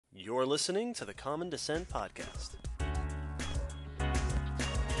You're listening to the Common Descent Podcast.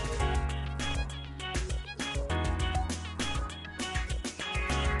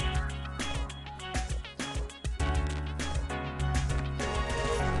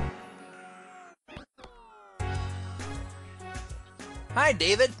 Hi,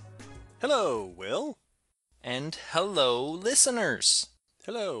 David. Hello, Will. And hello, listeners.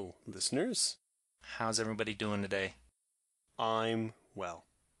 Hello, listeners. How's everybody doing today? I'm well.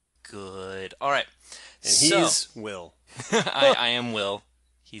 Good. All right. And he's Will. I am Will.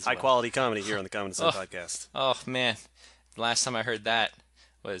 He's High Will. quality comedy here on the Common Descent Podcast. Oh, man. The last time I heard that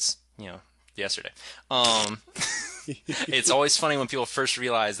was, yesterday. It's always funny when people first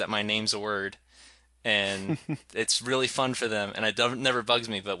realize that my name's a word. And it's really fun for them, and it never bugs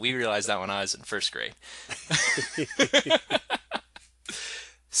me, but we realized that when I was in first grade.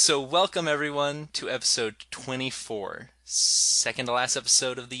 So welcome, everyone, to episode 24. Second to last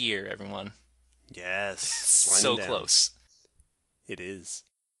episode of the year, everyone. Yes. So close. It is.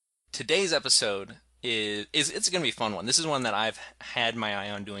 Today's episode is it's going to be a fun one. This is one that I've had my eye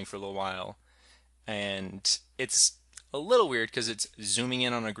on doing for a little while, and it's a little weird because it's zooming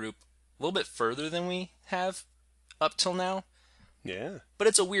in on a group a little bit further than we have up till now. Yeah. But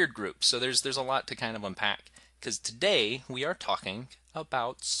it's a weird group, so there's a lot to kind of unpack. Because today we are talking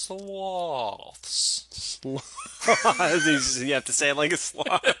about sloths. You have to say it like a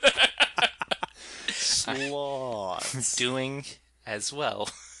sloth. Sloths. Doing as well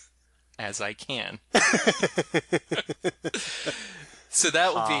as I can. So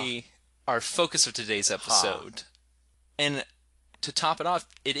that will be our focus of today's episode. And to top it off,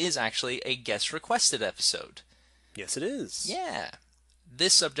 it is actually a guest-requested episode. Yes, it is. Yeah.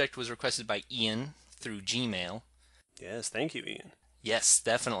 This subject was requested by Ian through Gmail. Yes, thank you, Ian. Yes,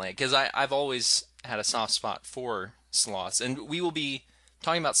 definitely. Because I've always had a soft spot for sloths. And we will be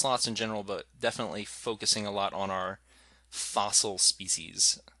talking about sloths in general, but definitely focusing a lot on our fossil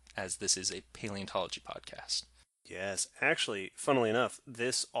species, as this is a paleontology podcast. Yes, actually, funnily enough,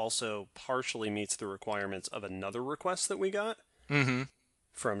 this also partially meets the requirements of another request that we got. Mm-hmm.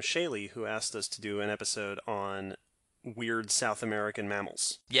 From Shaylee, who asked us to do an episode on weird South American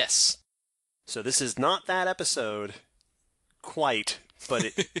mammals. Yes. So this is not that episode quite,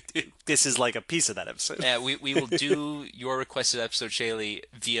 but this is like a piece of that episode. Yeah, we will do your requested episode, Shaylee,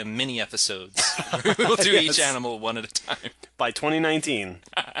 via mini episodes. We'll do Yes. each animal one at a time. By 2019,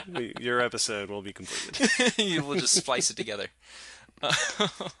 your episode will be completed. We'll just splice it together.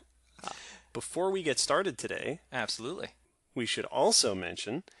 Before we get started today, Absolutely. we should also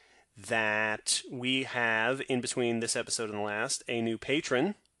mention that we have, in between this episode and the last, a new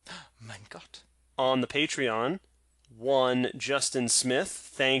patron Mein Gott. on the Patreon. One Justin Smith,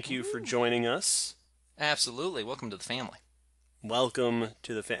 thank you for joining us. Absolutely. Welcome to the family. Welcome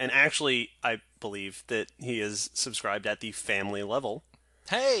to the and actually, I believe that he is subscribed at the family level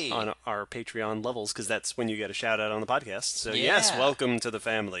Hey! on our Patreon levels, because that's when you get a shout out on the podcast. So yes, Yeah. welcome to the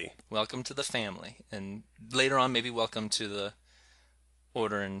family. Welcome to the family. And later on, maybe welcome to the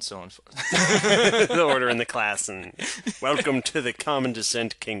order and so on and so forth. The order in the class, and welcome to the Common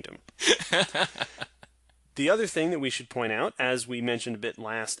Descent Kingdom. The other thing that we should point out, as we mentioned a bit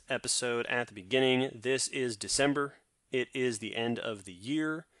last episode at the beginning, this is December. It is the end of the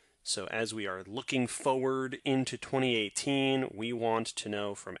year. So as we are looking forward into 2018, we want to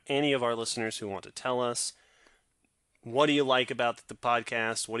know from any of our listeners who want to tell us, what do you like about the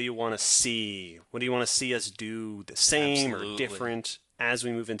podcast? What do you want to see? What do you want to see us do the same Absolutely. or different as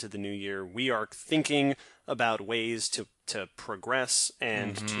we move into the new year? We are thinking about ways to progress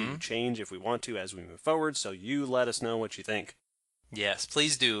and to change if we want to as we move forward. So you let us know what you think. Yes,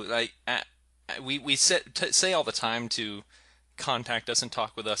 please do. Like we say all the time to contact us and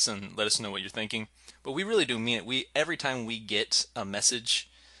talk with us and let us know what you're thinking, but we really do mean it. Every time we get a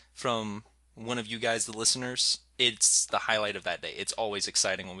message from one of you guys, the listeners, it's the highlight of that day. It's always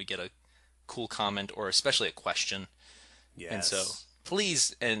exciting when we get a cool comment or especially a question. Yes. And so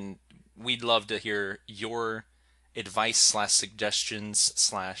please, and we'd love to hear your advice /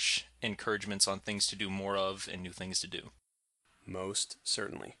 suggestions / encouragements on things to do more of and new things to do. Most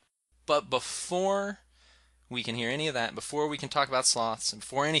certainly. But before we can hear any of that, before we can talk about sloths, and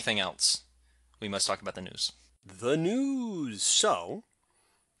before anything else, we must talk about the news. The news. So,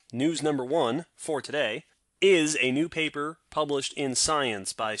 news number one for today is a new paper published in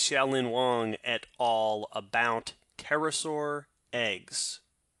Science by Xiaolin Wang et al. About pterosaur eggs.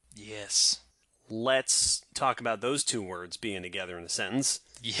 Yes. Let's talk about those two words being together in a sentence.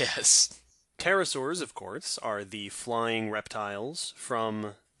 Yes. Pterosaurs, of course, are the flying reptiles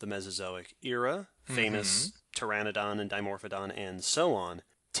from the Mesozoic era, famous Pteranodon and Dimorphodon and so on.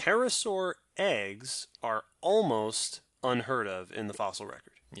 Pterosaur eggs are almost unheard of in the fossil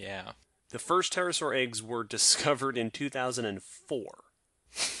record. Yeah. The first pterosaur eggs were discovered in 2004.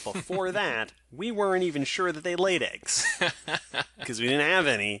 Before that, we weren't even sure that they laid eggs because we didn't have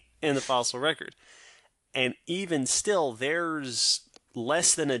any in the fossil record. And even still, there's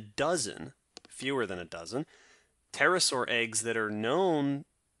less than a dozen, fewer than a dozen, pterosaur eggs that are known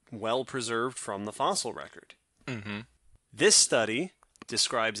well preserved from the fossil record. Mm-hmm. This study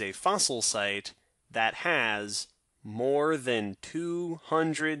describes a fossil site that has more than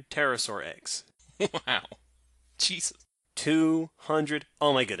 200 pterosaur eggs. Wow. Jesus. 200.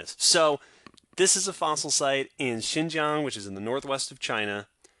 Oh my goodness. So, this is a fossil site in Xinjiang, which is in the northwest of China,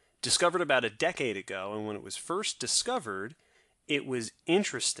 discovered about a decade ago. And when it was first discovered, it was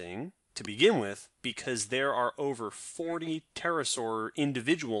interesting to begin with because there are over 40 pterosaur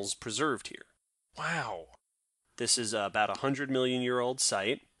individuals preserved here. Wow. This is about a 100 million year old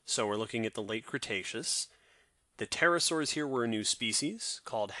site, so we're looking at the late Cretaceous. The pterosaurs here were a new species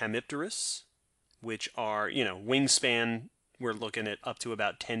called Hemipterus, which are, wingspan, we're looking at up to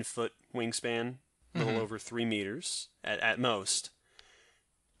about 10-foot wingspan, a little over 3 meters at most.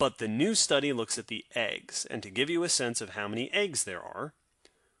 But the new study looks at the eggs, and to give you a sense of how many eggs there are,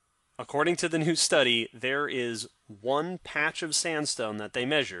 according to the new study, there is one patch of sandstone that they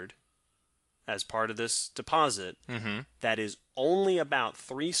measured as part of this deposit that is only about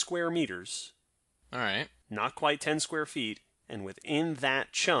 3 square meters. All right. Not quite 10 square feet, and within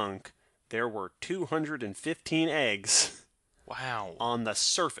that chunk, there were 215 eggs. Wow. On the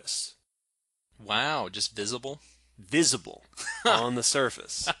surface. Wow, just visible? Visible on the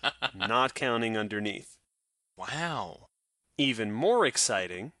surface, not counting underneath. Wow. Even more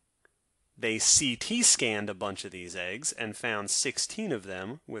exciting, they CT scanned a bunch of these eggs and found 16 of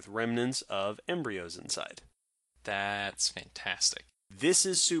them with remnants of embryos inside. That's fantastic. This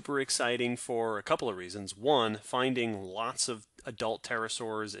is super exciting for a couple of reasons. One, finding lots of adult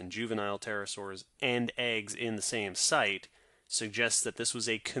pterosaurs and juvenile pterosaurs and eggs in the same site suggests that this was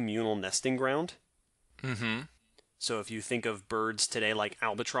a communal nesting ground. Mm-hmm. So if you think of birds today like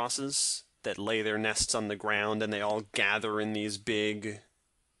albatrosses that lay their nests on the ground and they all gather in these big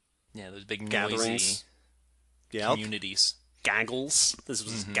those big gatherings. Noisy communities. Gaggles. This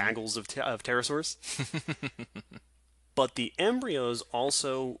was gaggles of pterosaurs. But the embryos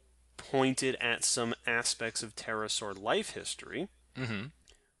also pointed at some aspects of pterosaur life history. Mm-hmm.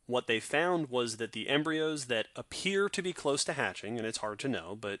 What they found was that the embryos that appear to be close to hatching, and it's hard to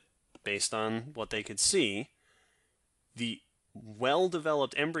know, but based on what they could see, the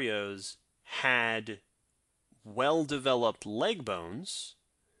well-developed embryos had well-developed leg bones,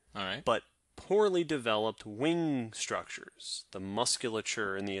 all right, but poorly developed wing structures. The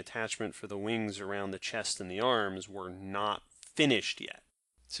musculature and the attachment for the wings around the chest and the arms were not finished yet.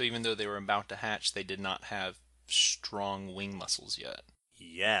 So even though they were about to hatch, they did not have strong wing muscles yet.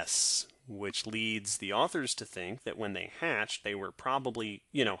 Yes, which leads the authors to think that when they hatched, they were probably,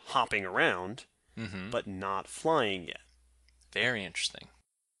 hopping around, but not flying yet. Very interesting.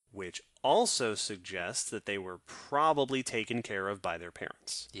 Which also suggests that they were probably taken care of by their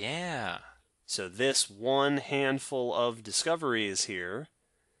parents. Yeah. So this one handful of discoveries here,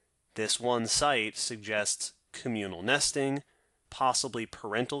 this one site suggests communal nesting, possibly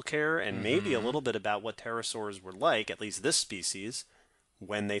parental care, and maybe a little bit about what pterosaurs were like, at least this species,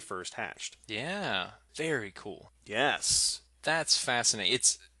 when they first hatched. Yeah. Very cool. Yes. That's fascinating.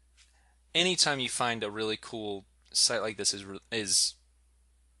 It's anytime you find a really cool site like this is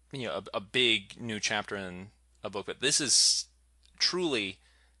a big new chapter in a book, but this is truly,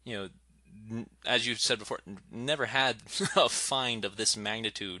 as you said before, never had a find of this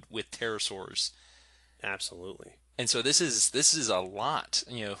magnitude with pterosaurs. Absolutely. And so this is a lot.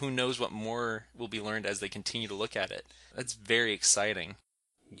 Who knows what more will be learned as they continue to look at it. That's very exciting.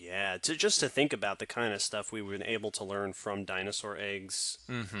 Yeah, just to think about the kind of stuff we've been able to learn from dinosaur eggs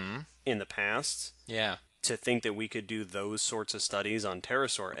in the past. Yeah. To think that we could do those sorts of studies on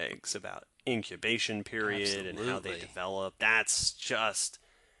pterosaur eggs about incubation period and how they develop. That's just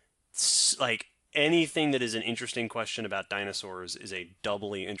like anything that is an interesting question about dinosaurs is a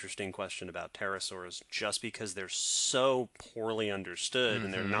doubly interesting question about pterosaurs just because they're so poorly understood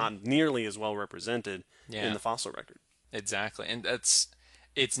and they're not nearly as well represented in the fossil record. Exactly. And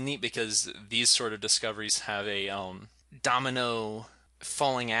it's neat because these sort of discoveries have a domino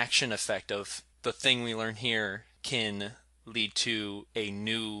falling action effect of the thing we learn here can lead to a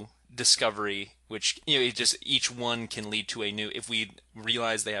new discovery, which each one can lead to a new. If we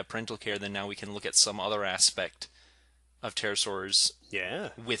realize they have parental care, then now we can look at some other aspect of pterosaurs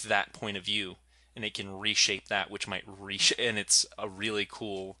with that point of view, and it can reshape that, which might reshape, and it's a really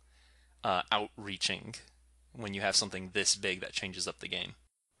cool outreaching when you have something this big that changes up the game.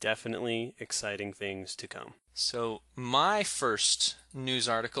 Definitely exciting things to come. So my first news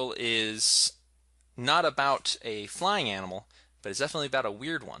article is not about a flying animal, but it's definitely about a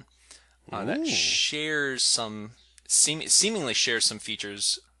weird one that shares some seemingly shares some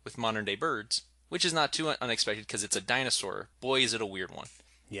features with modern day birds, which is not too unexpected because it's a dinosaur. Boy, is it a weird one.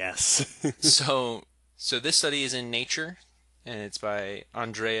 Yes. So this study is in Nature, and it's by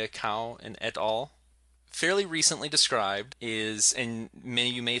Andrea Cao and et al. Fairly recently described and many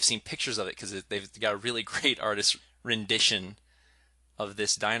of you may have seen pictures of it because they've got a really great artist rendition of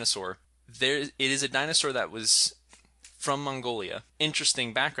this dinosaur. It is a dinosaur that was from Mongolia.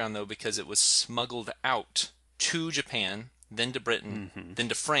 Interesting background though, because it was smuggled out to Japan, then to Britain, then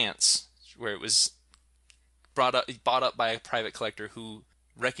to France, where it was bought up by a private collector who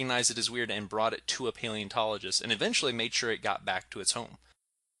recognized it as weird and brought it to a paleontologist, and eventually made sure it got back to its home.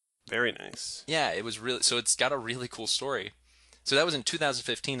 Very nice. Yeah, it was really, so it's got a really cool story. So that was in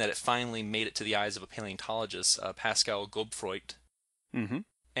 2015 that it finally made it to the eyes of a paleontologist, Pascal Gobfreut.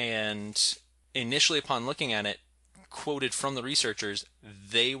 And initially, upon looking at it, quoted from the researchers,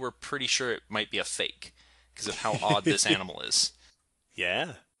 they were pretty sure it might be a fake because of how odd this animal is.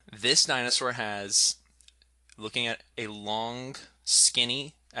 Yeah. This dinosaur has, looking at a long,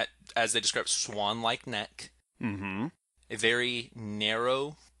 skinny, as they describe, swan-like neck, a very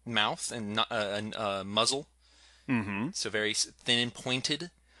narrow mouth and muzzle, so very thin and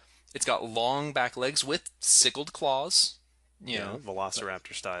pointed. It's got long back legs with sickled claws. You know,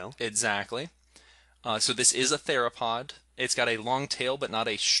 Velociraptor style. Exactly. So this is a theropod. It's got a long tail, but not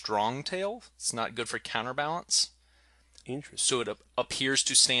a strong tail. It's not good for counterbalance. Interesting. So it appears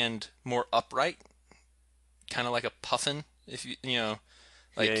to stand more upright, kind of like a puffin. If you know,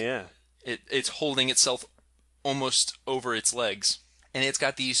 like it's holding itself almost over its legs, and it's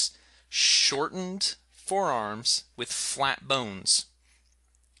got these shortened forearms with flat bones,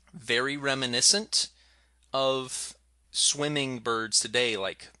 very reminiscent of swimming birds today,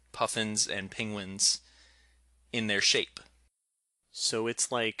 like puffins and penguins, in their shape. So it's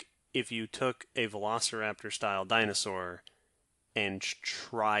like if you took a velociraptor-style dinosaur and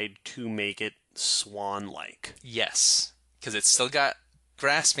tried to make it swan-like. Yes, because it's still got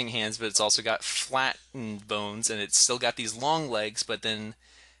grasping hands, but it's also got flattened bones, and it's still got these long legs, but then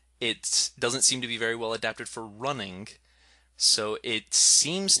it doesn't seem to be very well adapted for running. So it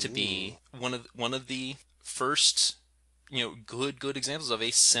seems to be one of the first, good examples of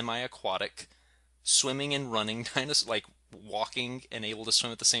a semi-aquatic swimming and running dinosaur, like walking and able to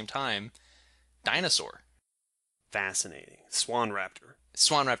swim at the same time dinosaur. Fascinating. Swan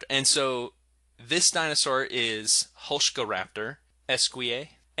raptor. And so this dinosaur is Hulshka esquier,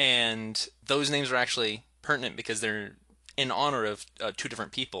 and those names are actually pertinent because they're in honor of two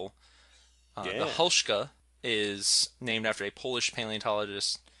different people. The Hulshka is named after a Polish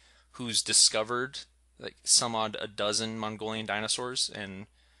paleontologist who's discovered like some odd a dozen Mongolian dinosaurs, and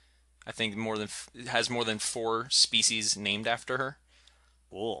I think has more than 4 species named after her.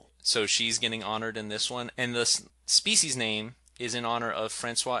 Cool. So she's getting honored in this one, and the species name is in honor of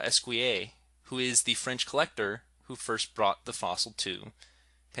Francois Esquier, who is the French collector who first brought the fossil to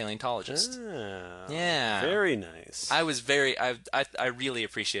paleontologists. Yeah, very nice. I really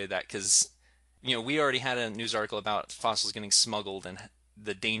appreciated that because we already had a news article about fossils getting smuggled and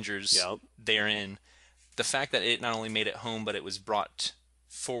the dangers therein. The fact that it not only made it home, but it was brought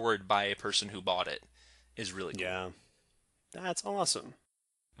forward by a person who bought it is really cool. Yeah, that's awesome.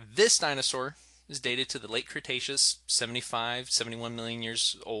 This dinosaur is dated to the late Cretaceous, 71 million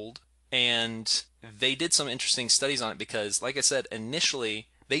years old. And they did some interesting studies on it because, like I said, initially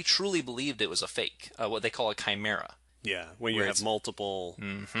they truly believed it was a fake, what they call a chimera. Yeah, when you have multiple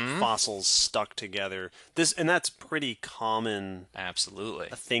fossils stuck together. And that's pretty common. Absolutely.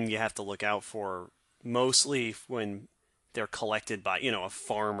 A thing you have to look out for, mostly when they're collected by, a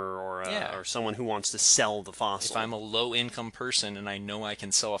farmer or someone who wants to sell the fossil. If I'm a low-income person and I know I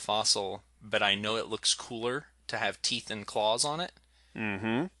can sell a fossil, but I know it looks cooler to have teeth and claws on it,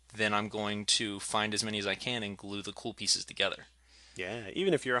 then I'm going to find as many as I can and glue the cool pieces together. Yeah,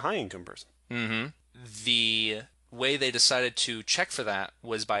 even if you're a high-income person. The way they decided to check for that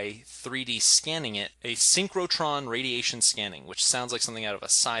was by 3D scanning it, a synchrotron radiation scanning, which sounds like something out of a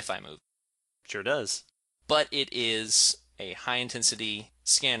sci-fi movie. Sure does. But it is a high-intensity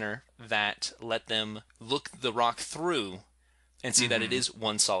scanner that let them look the rock through and see that it is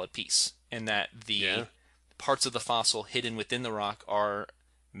one solid piece, and that the parts of the fossil hidden within the rock are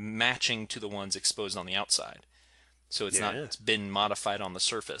matching to the ones exposed on the outside. So it's not been modified on the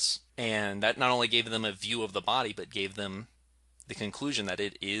surface. And that not only gave them a view of the body, but gave them the conclusion that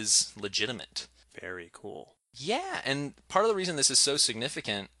it is legitimate. Very cool. Yeah, and part of the reason this is so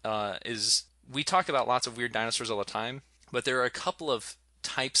significant is we talk about lots of weird dinosaurs all the time, but there are a couple of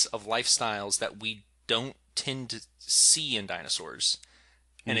types of lifestyles that we don't tend to see in dinosaurs,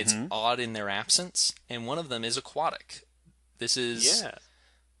 and it's odd in their absence, and one of them is aquatic. This is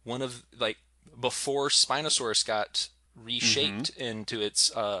one of, like, before Spinosaurus got reshaped into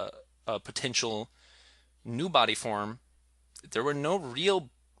its potential new body form, there were no real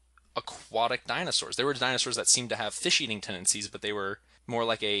aquatic dinosaurs. There were dinosaurs that seemed to have fish-eating tendencies, but they were more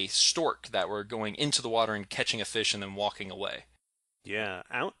like a stork that were going into the water and catching a fish and then walking away. Yeah,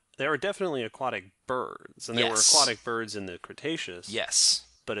 there were definitely aquatic birds, and there were aquatic birds in the Cretaceous. Yes.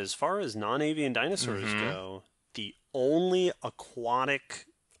 But as far as non-avian dinosaurs go, the only aquatic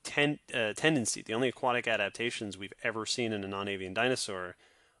tendency, the only aquatic adaptations we've ever seen in a non-avian dinosaur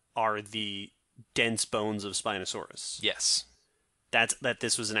are the dense bones of Spinosaurus. Yes. That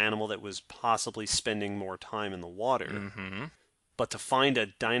this was an animal that was possibly spending more time in the water. But to find a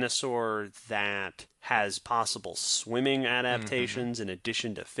dinosaur that has possible swimming adaptations in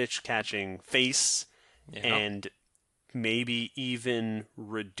addition to fish-catching face and maybe even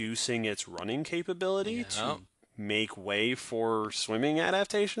reducing its running capability to make way for swimming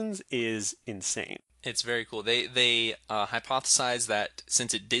adaptations is insane. It's very cool. They hypothesized that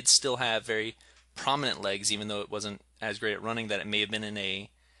since it did still have very prominent legs, even though it wasn't as great at running, that it may have been in a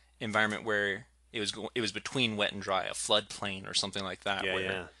environment where it was between wet and dry, a floodplain or something like that.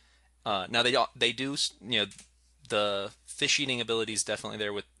 Now they do, the fish-eating ability is definitely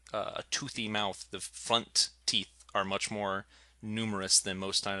there with a toothy mouth. The front teeth are much more numerous than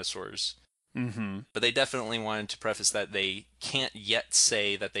most dinosaurs. But they definitely wanted to preface that they can't yet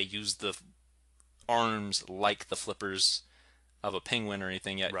say that they use the arms like the flippers of a penguin or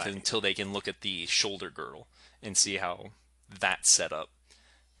anything yet, until they can look at the shoulder girdle and see how that's set up.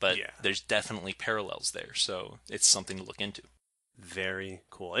 But there's definitely parallels there, so it's something to look into. Very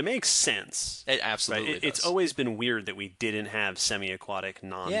cool. It makes sense. It absolutely does. It's always been weird that we didn't have semi-aquatic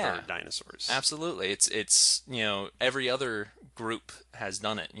non-bird dinosaurs. Absolutely. It's every other group has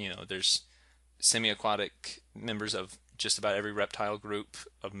done it. There's semi-aquatic members of just about every reptile group,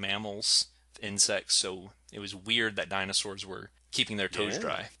 of mammals, insects, so it was weird that dinosaurs were keeping their toes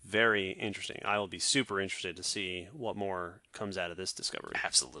dry. Very interesting. I will be super interested to see what more comes out of this discovery.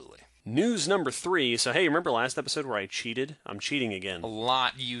 Absolutely. News number 3. So, hey, remember last episode where I cheated? I'm cheating again. A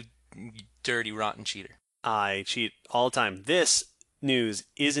lot, you dirty, rotten cheater. I cheat all the time. This news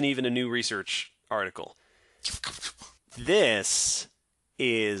isn't even a new research article. This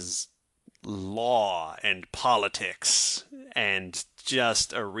is law and politics and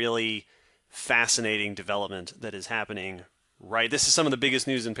just a really fascinating development that is happening this is some of the biggest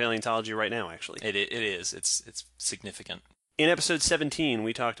news in paleontology right now, actually. It is. It's significant. In episode 17,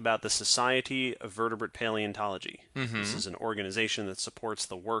 we talked about the Society of Vertebrate Paleontology. This is an organization that supports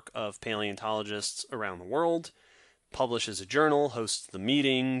the work of paleontologists around the world, publishes a journal, hosts the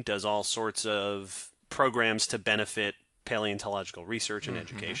meeting, does all sorts of programs to benefit paleontological research and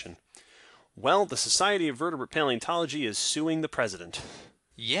education. Well, the Society of Vertebrate Paleontology is suing the president.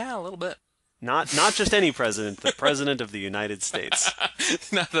 Yeah, a little bit. Not just any president, the president of the United States.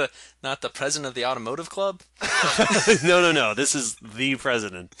 not the president of the automotive club? No. This is the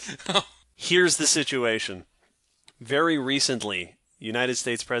president. Here's the situation. Very recently, United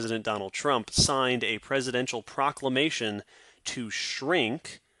States President Donald Trump signed a presidential proclamation to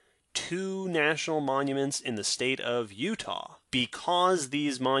shrink 2 national monuments in the state of Utah because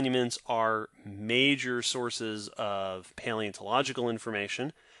these monuments are major sources of paleontological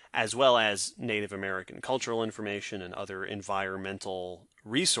information, as well as Native American cultural information and other environmental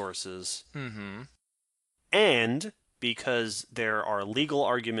resources. And because there are legal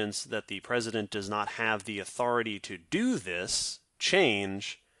arguments that the president does not have the authority to do this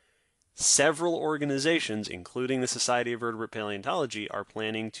change, several organizations, including the Society of Vertebrate Paleontology, are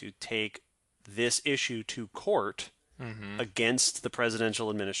planning to take this issue to court against the presidential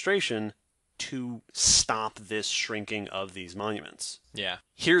administration to stop this shrinking of these monuments. Yeah.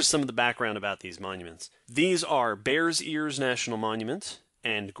 Here's some of the background about these monuments. These are Bears Ears National Monument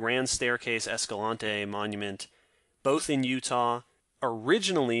and Grand Staircase Escalante Monument, both in Utah.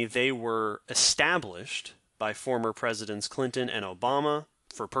 Originally, they were established by former Presidents Clinton and Obama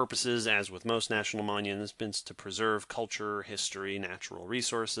for purposes, as with most national monuments, to preserve culture, history, natural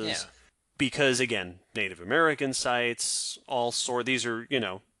resources. Yeah. Because, again, Native American sites, these are,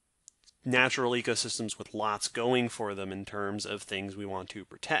 natural ecosystems with lots going for them in terms of things we want to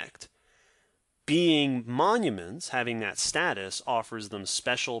protect. being monuments, having that status, offers them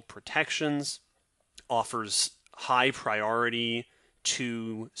special protections, offers high priority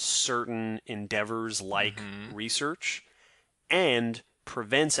to certain endeavors like research, and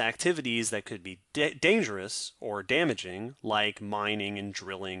prevents activities that could be dangerous or damaging, like mining and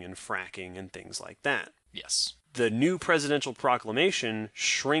drilling and fracking and things like that. Yes. The new presidential proclamation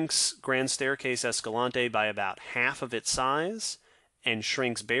shrinks Grand Staircase Escalante by about half of its size and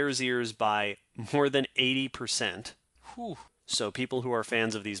shrinks Bears Ears by more than 80%. Whew. So people who are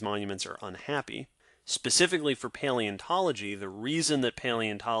fans of these monuments are unhappy. Specifically for paleontology, the reason that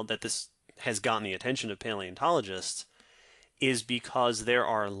that this has gotten the attention of paleontologists is because there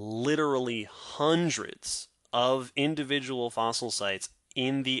are literally hundreds of individual fossil sites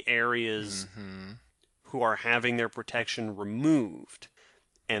in the areas who are having their protection removed.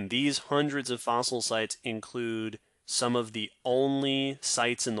 And these hundreds of fossil sites include some of the only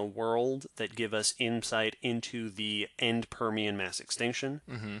sites in the world that give us insight into the end Permian mass extinction,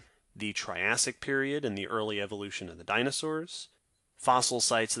 the Triassic period and the early evolution of the dinosaurs, fossil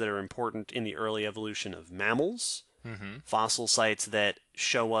sites that are important in the early evolution of mammals, fossil sites that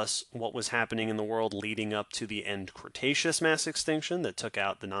show us what was happening in the world leading up to the end Cretaceous mass extinction that took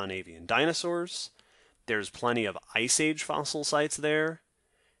out the non-avian dinosaurs. There's plenty of Ice Age fossil sites there,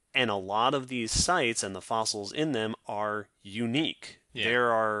 and a lot of these sites and the fossils in them are unique. Yeah.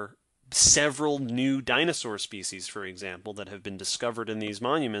 There are several new dinosaur species, for example, that have been discovered in these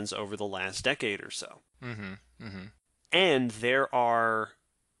monuments over the last decade or so. And there are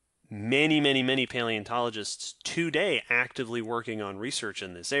many, many, many paleontologists today actively working on research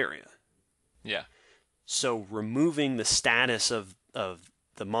in this area. Yeah. So removing the status of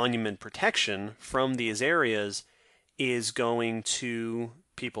the monument protection from these areas is going to,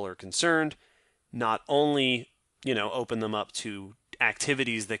 people are concerned, not only, open them up to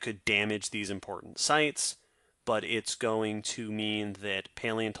activities that could damage these important sites, but it's going to mean that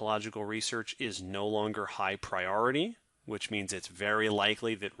paleontological research is no longer high priority, which means it's very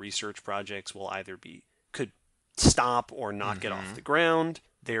likely that research projects will either could stop or not get off the ground.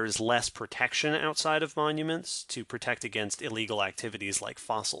 There's less protection outside of monuments to protect against illegal activities like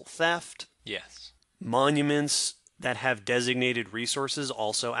fossil theft. Yes. Monuments that have designated resources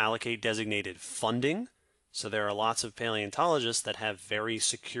also allocate designated funding. So there are lots of paleontologists that have very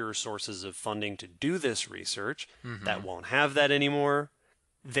secure sources of funding to do this research that won't have that anymore.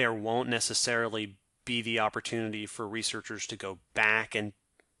 There won't necessarily be the opportunity for researchers to go back and,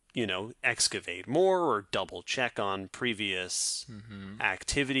 excavate more or double check on previous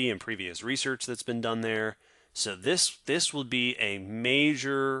activity and previous research that's been done there. So this will be a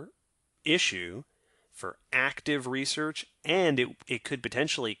major issue for active research, and it could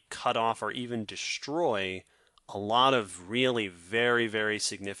potentially cut off or even destroy a lot of really very, very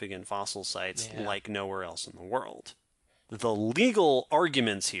significant fossil sites like nowhere else in the world. The legal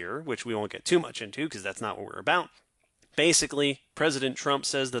arguments here, which we won't get too much into because that's not what we're about, basically, President Trump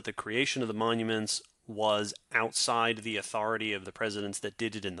says that the creation of the monuments was outside the authority of the presidents that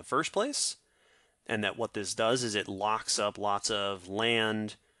did it in the first place, and that what this does is it locks up lots of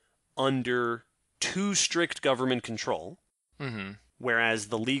land under too strict government control, whereas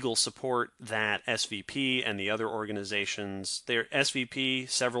the legal support that SVP and the other organizations, SVP,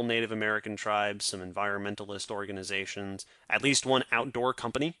 several Native American tribes, some environmentalist organizations, at least one outdoor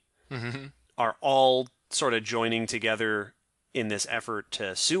company, are all sort of joining together in this effort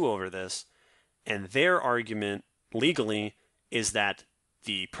to sue over this. And their argument legally is that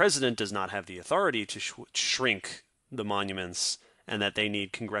the president does not have the authority to shrink the monuments and that they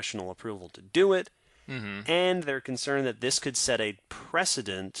need congressional approval to do it. And they're concerned that this could set a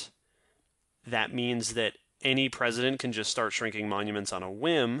precedent that means that any president can just start shrinking monuments on a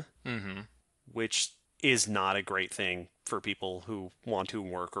whim, which is not a great thing for people who want to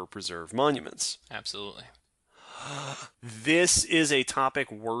work or preserve monuments. Absolutely. This is a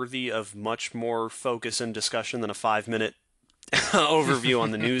topic worthy of much more focus and discussion than a 5-minute overview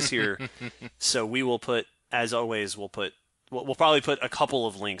on the news here. So we will put, as always, we'll probably put a couple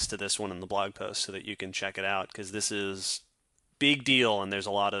of links to this one in the blog post so that you can check it out, because this is big deal and there's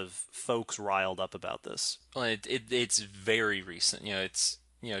a lot of folks riled up about this. Well, it's very recent. It's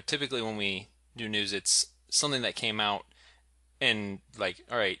typically when we do news, it's something that came out and like,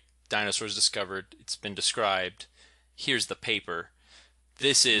 all right, dinosaurs discovered, it's been described, here's the paper.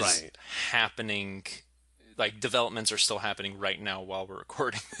 This is happening, like developments are still happening right now while we're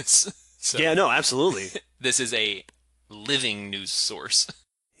recording this. So, yeah, no, absolutely. This is a living news source.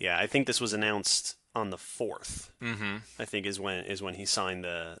 Yeah, I think this was announced on the 4th. I think is when he signed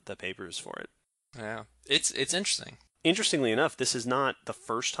the papers for it. Yeah, it's interesting. interestingly enough, this is not the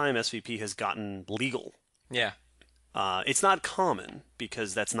first time SVP has gotten legal. Yeah. It's not common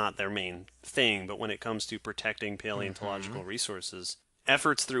because that's not their main thing, but when it comes to protecting paleontological resources,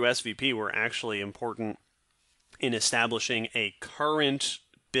 efforts through SVP were actually important in establishing a current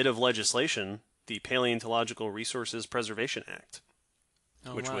bit of legislation, the Paleontological Resources Preservation Act,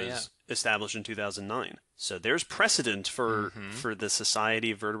 which was established in 2009. So there's precedent for the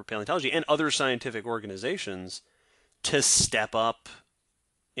Society of Vertebrate Paleontology and other scientific organizations to step up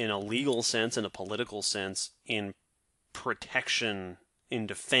in a legal sense, in a political sense, in protection, in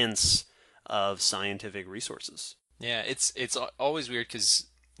defense of scientific resources. Yeah, it's always weird because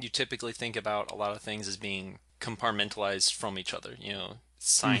you typically think about a lot of things as being compartmentalized from each other. You know,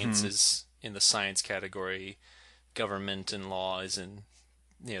 science is in the science category, government and law is in,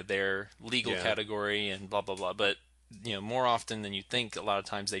 you know, their legal category, and blah blah blah. But you know, more often than you think, a lot of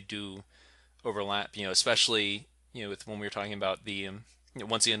times they do overlap. You know, especially, you know, with when we were talking about the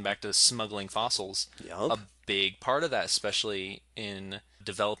once again back to smuggling fossils. Yup. A big part of that, especially in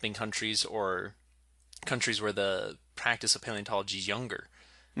developing countries or countries where the practice of paleontology is younger,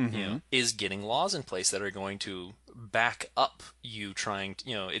 you know, is getting laws in place that are going to back up you trying to,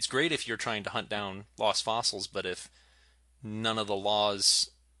 you know, it's great if you're trying to hunt down lost fossils, but if none of the laws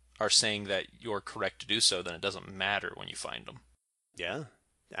are saying that you're correct to do so, then it doesn't matter when you find them. Yeah,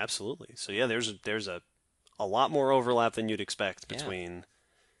 absolutely. So yeah, there's a lot more overlap than you'd expect between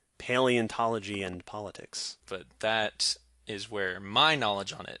paleontology and politics. But that is where my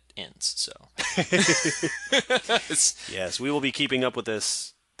knowledge on it ends. So yes, we will be keeping up with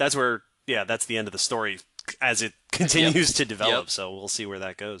this. That's where, that's the end of the story as it continues to develop. So we'll see where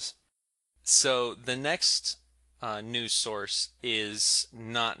that goes. So the next news source is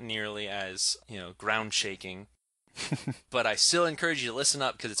not nearly as, you know, ground shaking, but I still encourage you to listen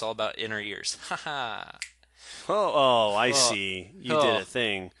up because it's all about inner ears. Haha. I see. You did a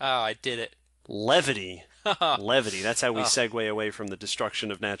thing. Oh, I did it. Levity. Levity. That's how we segue away from the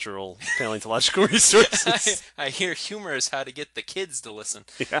destruction of natural paleontological resources. I hear humor is how to get the kids to listen.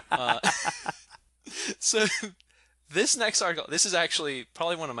 So this next article, this is actually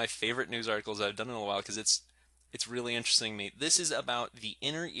probably one of my favorite news articles I've done in a while because it's really interesting to me. This is about the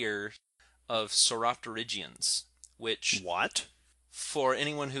inner ear of Sauropterygians, which... What? For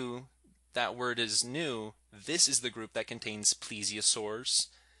anyone who that word is new, this is the group that contains plesiosaurs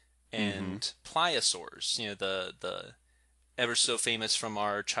and plesiosaurs. You know, the ever so famous from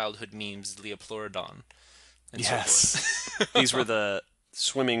our childhood memes, Leopleurodon. And yes. so forth. These were the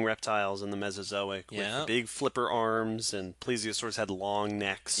swimming reptiles in the Mesozoic with big flipper arms, and plesiosaurs had long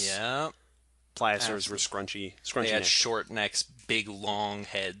necks. Yeah. Pliosaurs were scrunchy They had necks. short necks, big long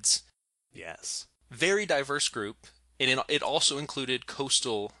heads. Yes. Very diverse group. It also included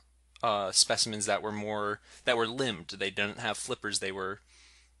coastal specimens that were limbed. They didn't have flippers. They were,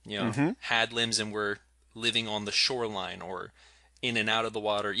 you know, had limbs and were living on the shoreline or in and out of the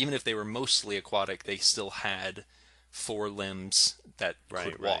water. Even if they were mostly aquatic, they still had four limbs that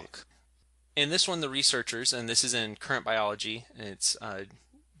could walk. In this one, the researchers, and this is in Current Biology, and it's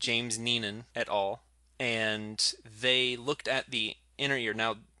James Neenan et al., and they looked at the inner ear.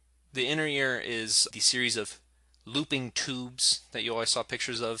 Now, the inner ear is the series of looping tubes that you always saw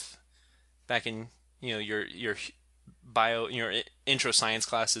pictures of back in, you know, your intro science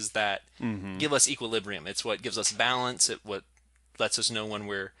classes that give us equilibrium. It's what gives us balance. It what lets us know when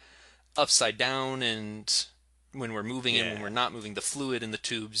we're upside down and when we're moving and when we're not moving. The fluid in the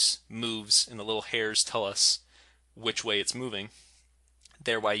tubes moves and the little hairs tell us which way it's moving.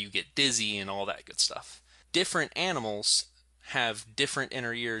 Thereby you get dizzy and all that good stuff. Different animals have different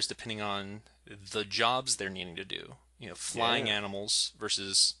inner ears depending on the jobs they're needing to do. You know, flying animals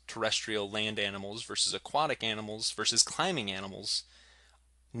versus terrestrial land animals versus aquatic animals versus climbing animals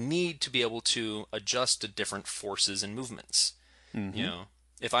need to be able to adjust to different forces and movements. You know,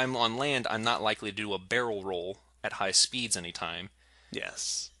 if I'm on land, I'm not likely to do a barrel roll at high speeds anytime.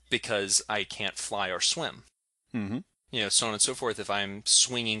 Yes. Because I can't fly or swim. You know, so on and so forth. If I'm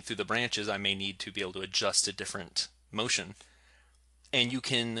swinging through the branches, I may need to be able to adjust to different motion. And you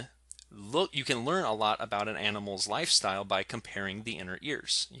can learn a lot about an animal's lifestyle by comparing the inner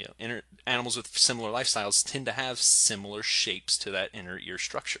ears. You know, animals with similar lifestyles tend to have similar shapes to that inner ear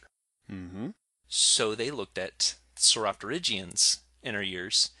structure. So they looked at Sauropterygians' inner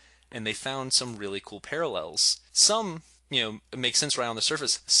ears, and they found some really cool parallels. Some, you know, make sense right on the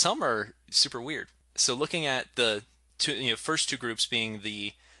surface. Some are super weird. So looking at the first two groups being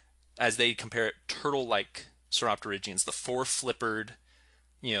as they compare it, turtle-like Sauropterygians, the four-flippered,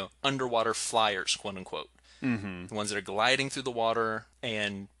 you know, underwater flyers, quote unquote. The ones that are gliding through the water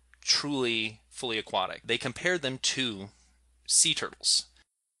and truly fully aquatic. They compared them to sea turtles.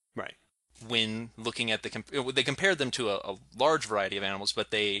 Right. When looking at they compared them to a large variety of animals,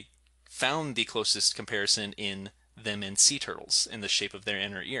 but they found the closest comparison in them and sea turtles in the shape of their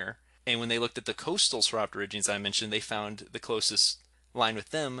inner ear. And when they looked at the coastal Sauropterygians I mentioned, they found the closest line with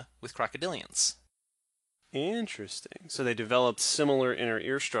them with crocodilians. Interesting. So they developed similar inner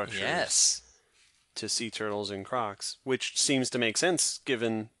ear structures Yes. to sea turtles and crocs, which seems to make sense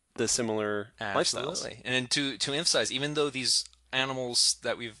given the similar lifestyles. Absolutely. And to emphasize, even though these animals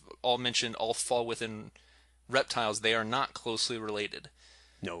that we've all mentioned all fall within reptiles, they are not closely related.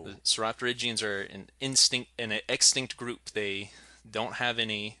 No. The Sauropterygians are an extinct group. They don't have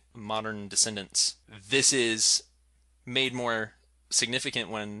any modern descendants. This is made more significant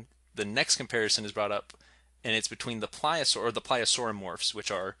when the next comparison is brought up, and it's between the plesiosaur or the plesiosauromorphs,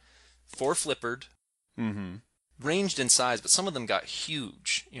 which are four-flippered, ranged in size, but some of them got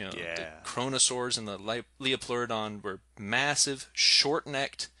huge. The chronosaurs and the Leopleurodon were massive,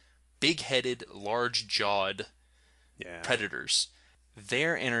 short-necked, big-headed, large-jawed predators.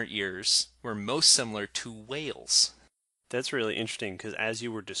 Their inner ears were most similar to whales. That's really interesting because as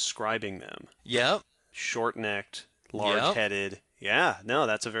you were describing them, Yep. short-necked, large-headed,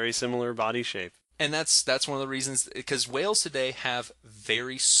 that's a very similar body shape. And that's one of the reasons, because whales today have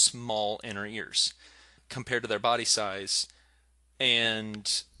very small inner ears compared to their body size,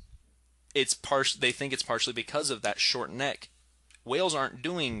 and they think it's partially because of that short neck. Whales aren't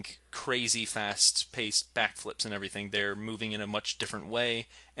doing crazy fast-paced backflips and everything. They're moving in a much different way,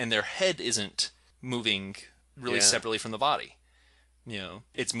 and their head isn't moving really separately from the body.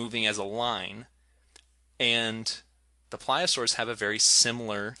 It's moving as a line. And the pliosaurs have a very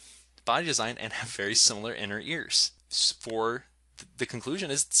similar body design and have very similar inner ears. For the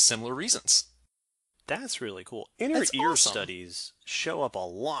conclusion is similar reasons. That's really cool. Inner ear studies show up a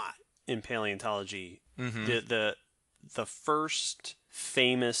lot in paleontology. The first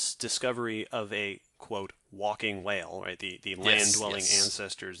famous discovery of a, quote, walking whale, right? The land-dwelling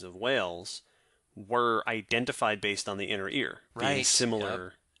ancestors of whales were identified based on the inner ear, being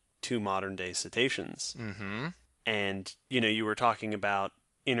similar to modern-day cetaceans. And, you were talking about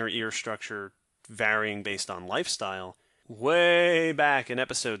inner ear structure varying based on lifestyle. Way back in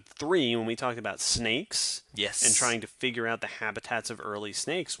episode 3, when we talked about snakes and trying to figure out the habitats of early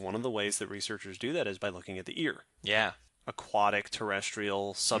snakes, one of the ways that researchers do that is by looking at the ear. Yeah. Aquatic,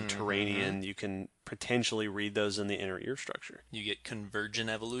 terrestrial, subterranean, you can potentially read those in the inner ear structure. You get convergent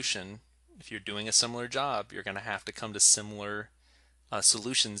evolution. If you're doing a similar job, you're going to have to come to similar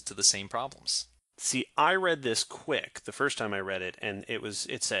solutions to the same problems. See, I read this quick the first time I read it, and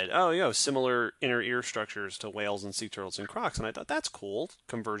it said, similar inner ear structures to whales and sea turtles and crocs, and I thought, that's cool,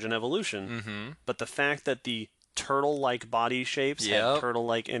 convergent evolution. But the fact that the turtle-like body shapes had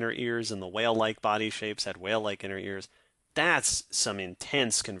turtle-like inner ears, and the whale-like body shapes had whale-like inner ears, that's some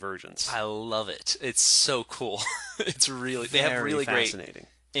intense convergence. I love it. It's so cool. They have really great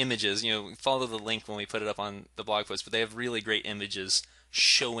images. Follow the link when we put it up on the blog post, but they have really great images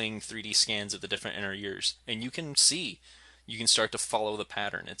showing 3D scans of the different inner ears, and you can start to follow the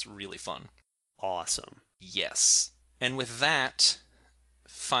pattern. It's really fun. Awesome. Yes. And with that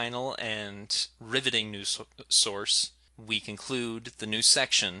final and riveting news source, we conclude the news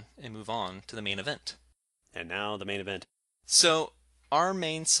section and move on to the main event. And now the main event. So our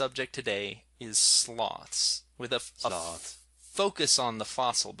main subject today is sloths, with a focus on the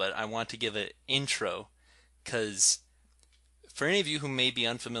fossil, but I want to give an intro because for any of you who may be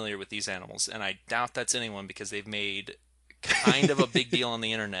unfamiliar with these animals, and I doubt that's anyone because they've made kind of a big deal on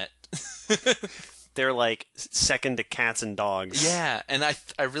the internet. They're like second to cats and dogs. Yeah, and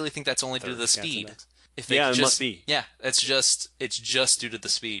I really think that's only due to the speed. It must be. Yeah, it's just due to the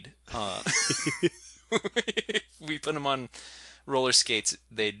speed. We put them on roller skates,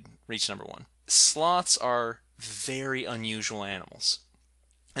 they'd reach number 1. Sloths are very unusual animals.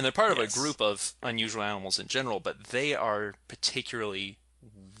 And they're part of a group of unusual animals in general, but they are particularly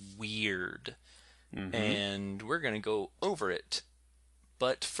weird. And we're going to go over it.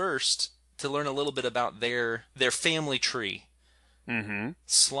 But first, to learn a little bit about their family tree.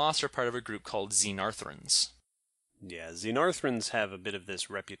 Sloths are part of a group called xenarthrans. Yeah, xenarthrans have a bit of this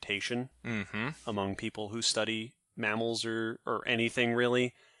reputation among people who study mammals or anything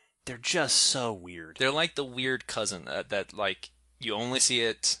really. They're just so weird. They're like the weird cousin that like you only see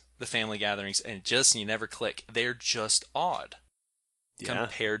at the family gatherings and you never click. They're just odd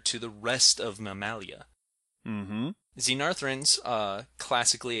compared to the rest of Mammalia. Xenarthrans,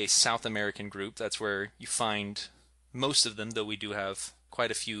 classically a South American group. That's where you find most of them, though we do have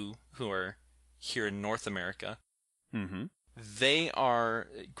quite a few who are here in North America. They are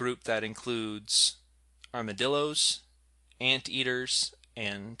a group that includes armadillos, anteaters,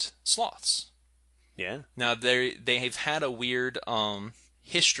 and sloths. Yeah. Now they have had a weird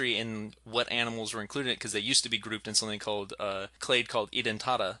history in what animals were included in it, because they used to be grouped in something called clade called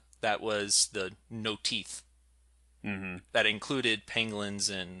edentata, that was the no teeth, that included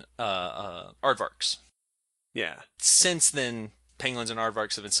pangolins and aardvarks. Yeah. Since then, pangolins and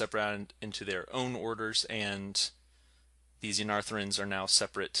aardvarks have been separated into their own orders, and these Xenarthrans are now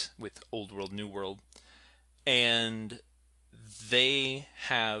separate with Old World, New World, and they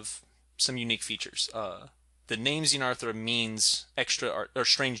have some unique features. The name Xenarthra means extra or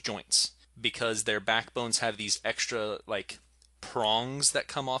strange joints, because their backbones have these extra like prongs that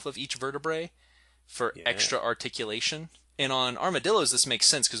come off of each vertebrae for Yeah. extra articulation. And on armadillos, this makes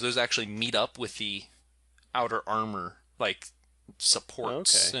sense because those actually meet up with the outer armor, like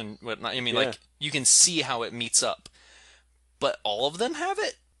supports and whatnot. I mean, like you can see how it meets up, but all of them have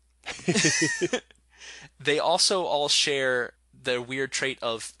it. They also all share the weird trait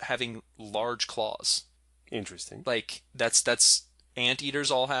of having large claws. Interesting. Like that's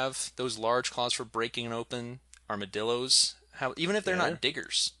anteaters all have those large claws for breaking open. Armadillos, how even if they're not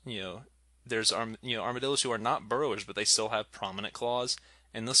diggers, there's armadillos who are not burrowers, but they still have prominent claws,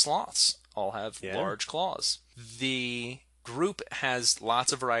 and the sloths all have large claws. The group has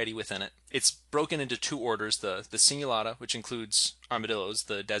lots of variety within it. It's broken into two orders: the Cingulata, which includes armadillos,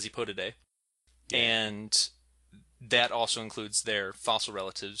 the Dasypotidae, and that also includes their fossil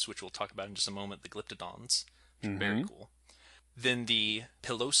relatives, which we'll talk about in just a moment, the Glyptodons, which are very cool. Then the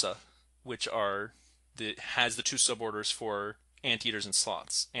Pilosa, which has the two suborders for anteaters and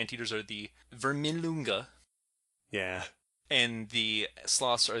sloths. Anteaters are the Vermilunga. Yeah. And the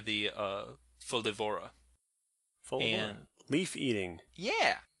sloths are the Folivora. And leaf eating.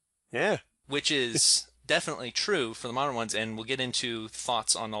 Yeah. Yeah. Which is definitely true for the modern ones, and we'll get into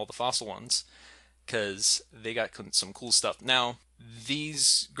thoughts on all the fossil ones, because they got some cool stuff. Now,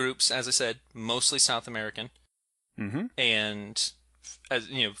 these groups, as I said, mostly South American, and as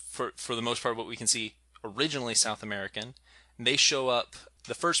for the most part, what we can see, originally South American. They show up.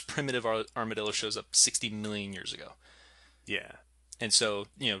 The first primitive armadillo shows up 60 million years ago. Yeah. And so,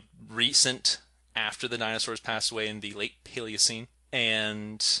 recent, after the dinosaurs passed away in the late Paleocene,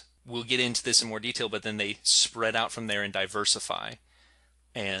 and we'll get into this in more detail, but then they spread out from there and diversify.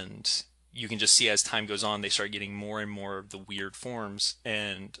 And you can just see as time goes on, they start getting more and more of the weird forms.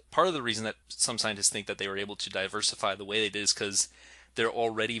 And part of the reason that some scientists think that they were able to diversify the way they did is because they're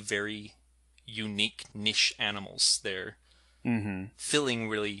already very unique niche animals. They're filling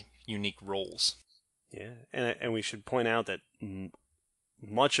really unique roles. Yeah, and we should point out that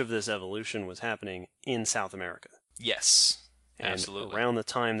much of this evolution was happening in South America. Yes, absolutely. And around the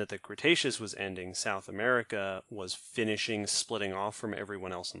time that the Cretaceous was ending, South America was finishing splitting off from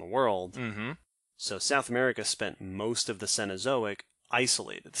everyone else in the world. So South America spent most of the Cenozoic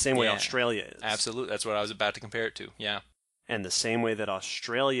isolated, the same way Australia is. Absolutely, that's what I was about to compare it to, yeah. And the same way that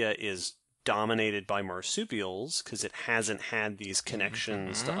Australia is dominated by marsupials, because it hasn't had these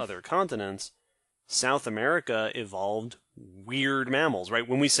connections to other continents, South America evolved weird mammals, right?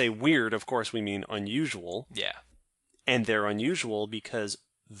 When we say weird, of course, we mean unusual. Yeah. And they're unusual because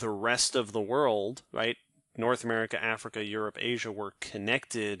the rest of the world, right? North America, Africa, Europe, Asia were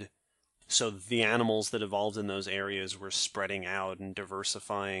connected. So the animals that evolved in those areas were spreading out and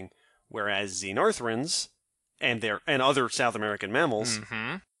diversifying, whereas Xenarthrans and other South American mammals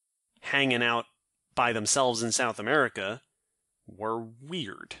hanging out by themselves in South America were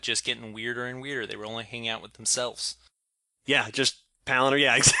weird. Just getting weirder and weirder. They were only hanging out with themselves. Yeah, just Palander.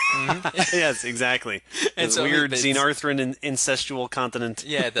 Yeah, yes, exactly. And so weird Xenarthran incestual continent.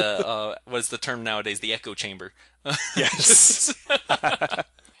 Yeah, what's the term nowadays? The echo chamber. Yes.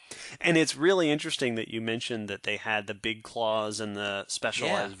 And it's really interesting that you mentioned that they had the big claws and the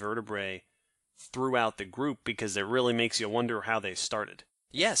specialized vertebrae throughout the group, because it really makes you wonder how they started.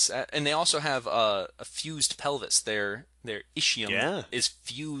 Yes, and they also have a fused pelvis. Their ischium is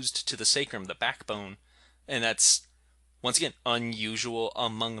fused to the sacrum, the backbone, and that's, once again, unusual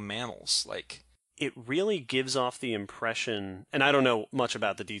among mammals. Like, it really gives off the impression, and I don't know much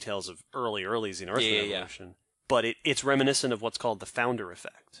about the details of early Xenarthran evolution, but it's reminiscent of what's called the founder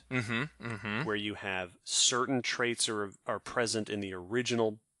effect, where you have certain traits are present in the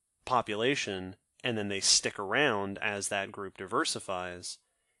original population, and then they stick around as that group diversifies.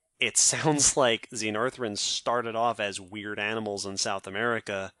 It sounds like Xenarthrans started off as weird animals in South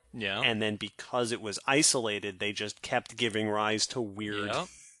America, and then because it was isolated, they just kept giving rise to weird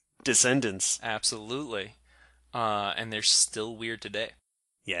descendants. Absolutely. And they're still weird today.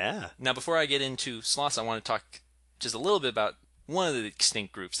 Yeah. Now, before I get into sloths, I want to talk just a little bit about one of the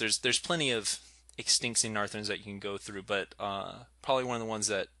extinct groups. There's plenty of extinct xenarthrans that you can go through, but probably one of the ones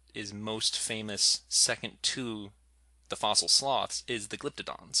that is most famous, second to the fossil sloths, is the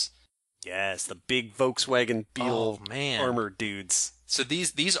glyptodons. Yes, the big Volkswagen Beetle man. armored dudes. So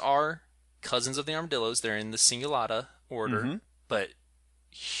these are cousins of the armadillos. They're in the Cingulata order, but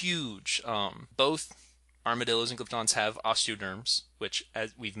huge. Both armadillos and glyptodons have osteoderms, which,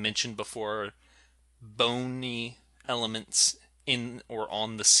 as we've mentioned before, are bony elements in or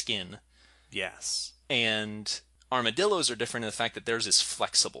on the skin. Yes. And armadillos are different in the fact that theirs is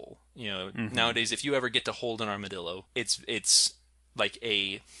flexible. Nowadays, if you ever get to hold an armadillo, it's like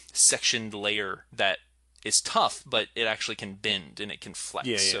a sectioned layer that is tough, but it actually can bend and it can flex.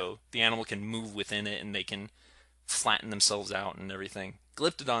 Yeah. So the animal can move within it and they can flatten themselves out and everything.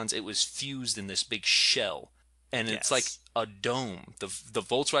 Glyptodons, it was fused in this big shell, and it's like a dome. The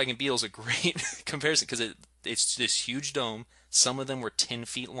Volkswagen Beetle is a great comparison because it's this huge dome. Some of them were 10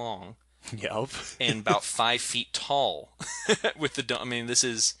 feet long. Yep. And about 5 feet tall with the dome. I mean, this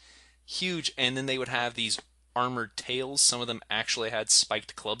is huge. And then they would have these armored tails. Some of them actually had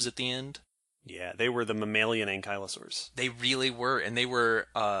spiked clubs at the end. Yeah, they were the mammalian ankylosaurs. They really were, and they were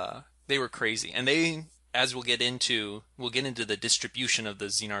crazy. And they, as we'll get into the distribution of the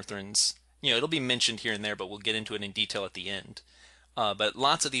xenarthrans. It'll be mentioned here and there, but we'll get into it in detail at the end. But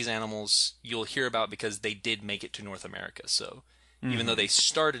lots of these animals you'll hear about because they did make it to North America. So even though they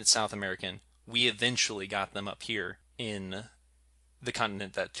started South American, we eventually got them up here in the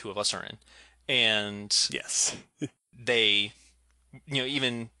continent that two of us are in. And yes, they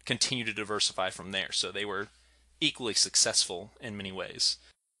even continue to diversify from there. So they were equally successful in many ways.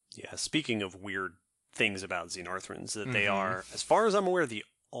 Yeah, speaking of weird things about xenarthrans, that they are, as far as I'm aware, the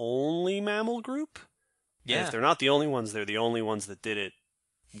only mammal group. Yeah. And if they're not the only ones, they're the only ones that did it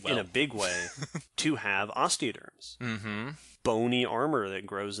in a big way to have osteoderms. Bony armor that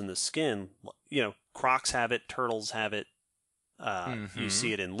grows in the skin. Crocs have it, turtles have it. You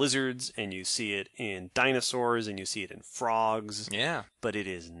see it in lizards, and you see it in dinosaurs, and you see it in frogs. Yeah. But it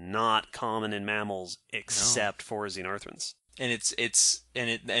is not common in mammals except for xenarthrans. And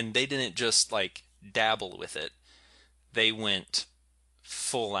they didn't just like dabble with it. They went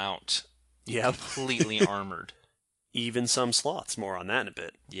full out. Yep. Completely armored. Even some sloths. More on that in a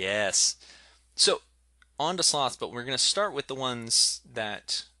bit. Yes. So, on to sloths, but we're going to start with the ones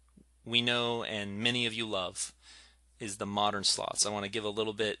that we know and many of you love, is the modern sloths. I want to give a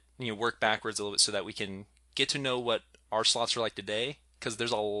little bit, work backwards a little bit so that we can get to know what our sloths are like today, because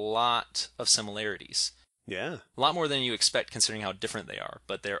there's a lot of similarities. Yeah. A lot more than you expect considering how different they are,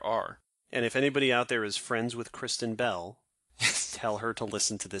 but there are. And if anybody out there is friends with Kristen Bell, tell her to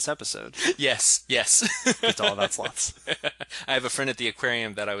listen to this episode. Yes. It's all about sloths. I have a friend at the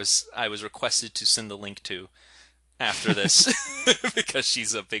aquarium that I was requested to send the link to after this because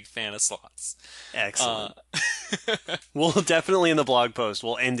she's a big fan of sloths. Excellent. We'll definitely in the blog post,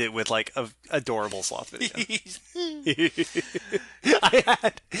 we'll end it with like a adorable sloth video.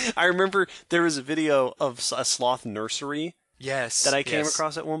 I remember there was a video of a sloth nursery. Yes. That I came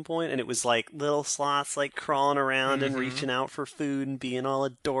across at one point, and it was like little sloths like crawling around and reaching out for food and being all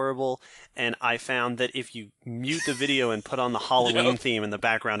adorable. And I found that if you mute the video and put on the Halloween theme in the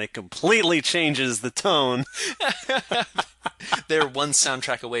background, it completely changes the tone. They're one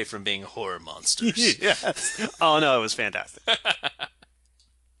soundtrack away from being horror monsters. Yes. Oh no, it was fantastic.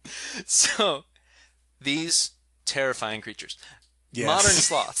 So, these terrifying creatures, yes. Modern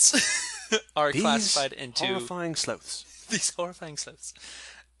sloths, are classified into horrifying sloths. These horrifying sloths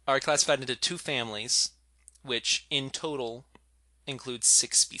are classified into two families, which in total include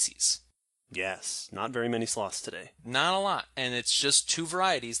 6 species. Yes, not very many sloths today. Not a lot, and it's just 2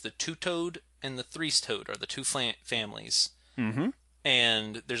 varieties. The two-toed and the three-toed are the 2 families.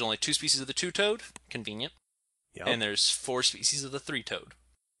 And there's only 2 species of the two-toed, convenient. Yep. And there's 4 species of the three-toed.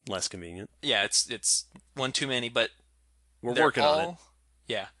 Less convenient. Yeah, it's one too many, but we're working on it.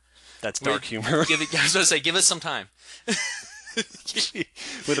 Yeah. That's dark humor. I was going to say, give us some time.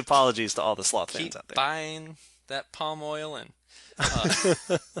 With apologies to all the sloth fans out there. Buying that palm oil and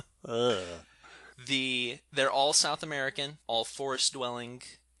they're all South American, all forest dwelling,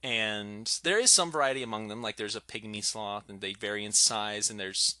 and there is some variety among them. Like there's a pygmy sloth, and they vary in size, and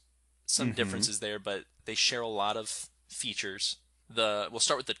there's some differences there, but they share a lot of features. We'll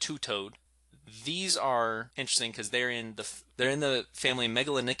start with the two-toed. These are interesting because they're in the family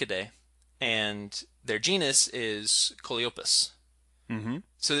Megalonychidae, and their genus is Coleopus.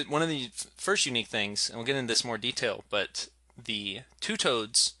 So one of the first unique things, and we'll get into this in more detail, but the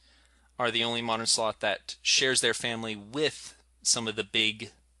two-toads are the only modern sloth that shares their family with some of the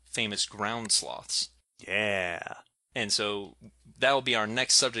big, famous ground sloths. Yeah. And so that will be our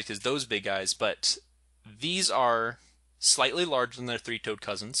next subject, is those big guys. But these are slightly larger than their three-toed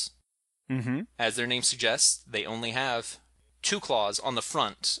cousins. Mm-hmm. As their name suggests, they only have two claws on the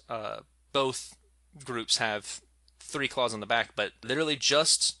front. Both groups have three claws on the back, but literally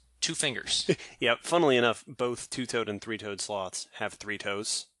just two fingers. Yeah, funnily enough, both two-toed and three-toed sloths have three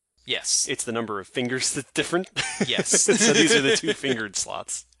toes. Yes. It's the number of fingers that's different. Yes. So these are the two-fingered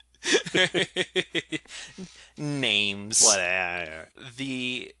sloths. Names. What?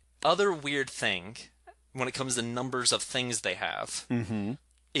 The other weird thing, when it comes to numbers of things they have,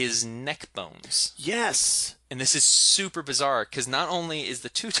 is neck bones. Yes. And this is super bizarre, because not only is the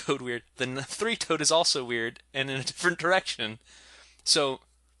two-toed weird, the three-toed is also weird, and in a different direction. So,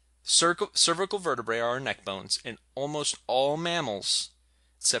 cervical vertebrae are our neck bones, and almost all mammals,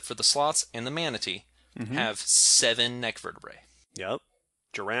 except for the sloths and the manatee, have 7 neck vertebrae. Yep.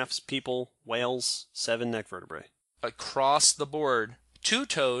 Giraffes, people, whales, 7 neck vertebrae. Across the board,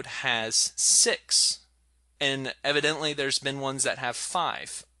 two-toed has 6. And evidently there's been ones that have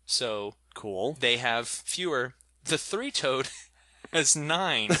 5. So cool. They have fewer. The three-toed has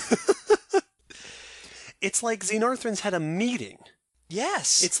 9. It's like Xenarthrans had a meeting.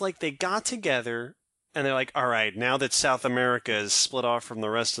 Yes. It's like they got together and they're like, all right, now that South America is split off from the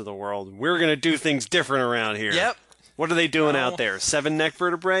rest of the world, we're going to do things different around here. Yep. What are they doing out there? 7 neck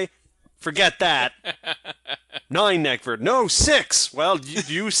vertebrae? Forget that. 9 neck vertebrae. No, 6. Well,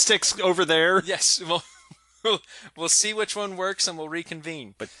 you 6 over there. Yes. We'll see which one works and we'll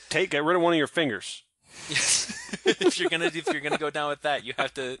reconvene. But get rid of one of your fingers. Yes. if you're gonna go down with that, you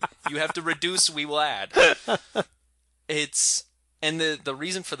have to reduce. We will add. And the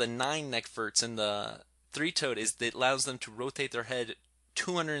reason for the 9 neck verts and the three-toed is that it allows them to rotate their head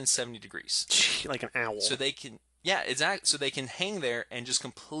 270 degrees, like an owl. So they can. Yeah, exactly. So they can hang there and just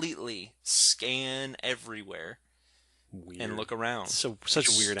completely scan everywhere and look around. Such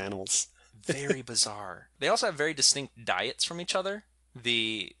weird animals. Very bizarre. They also have very distinct diets from each other.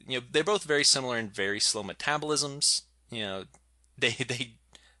 They're both very similar in very slow metabolisms. It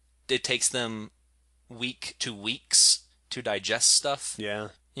takes them week to weeks to digest stuff. Yeah.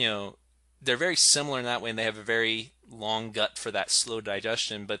 They're very similar in that way, and they have a very long gut for that slow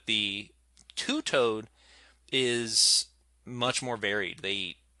digestion. But the two-toed is much more varied. They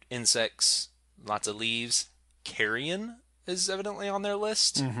eat insects, lots of leaves. Carrion is evidently on their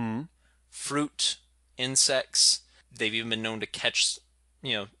list. Mm-hmm. Fruit, insects. They've even been known to catch,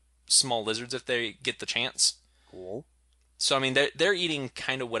 small lizards if they get the chance. Cool. So, I mean, they're eating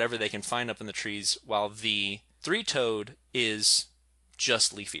kind of whatever they can find up in the trees, while the three-toed is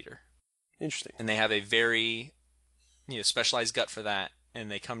just leaf eater. Interesting. And they have a very, specialized gut for that, and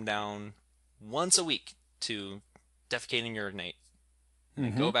they come down once a week to defecate and urinate,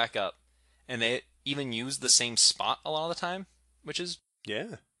 and go back up. And they even use the same spot a lot of the time, which is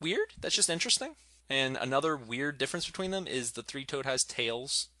weird. That's just interesting. And another weird difference between them is the three-toed has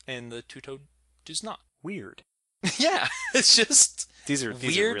tails, and the two-toed does not. Weird. Yeah, it's just these are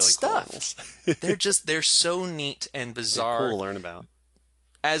weird really stuff. Cool. They're so neat and bizarre. They're cool to learn about.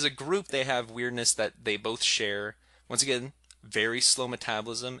 As a group, they have weirdness that they both share. Once again, very slow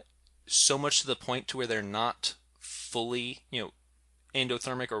metabolism, so much to the point to where they're not fully,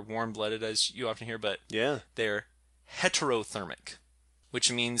 endothermic or warm-blooded, as you often hear, but they're heterothermic,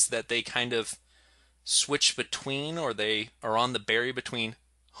 which means that they kind of switch between, or they are on the barrier between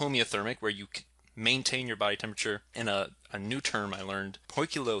homeothermic, where you maintain your body temperature, and a new term I learned,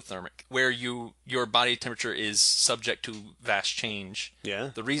 poikilothermic, where your body temperature is subject to vast change.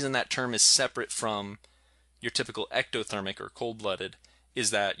 Yeah. The reason that term is separate from your typical ectothermic or cold-blooded is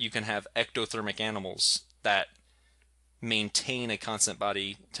that you can have ectothermic animals that maintain a constant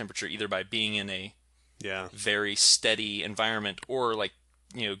body temperature either by being in a very steady environment, or like,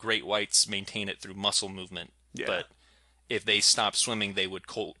 great whites maintain it through muscle movement. Yeah. But if they stop swimming, they would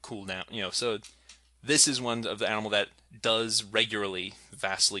cool down. So this is one of the animal that does regularly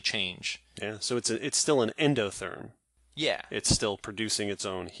vastly change. Yeah. So it's still an endotherm. Yeah. It's still producing its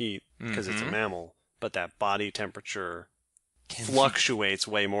own heat because it's a mammal, but that body temperature fluctuates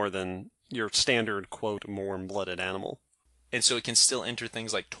way more than your standard, quote, warm-blooded animal. And so it can still enter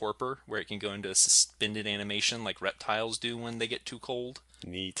things like torpor, where it can go into a suspended animation like reptiles do when they get too cold.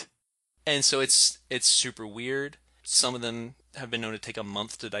 Neat. And so it's super weird. Some of them have been known to take a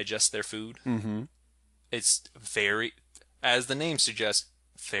month to digest their food. Mm-hmm. It's very, as the name suggests,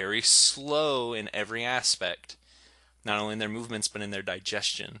 very slow in every aspect. Not only in their movements, but in their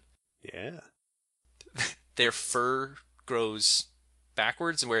digestion. Yeah. Their fur grows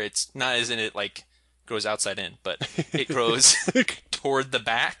backwards, where it's not as in it like grows outside in, but it grows toward the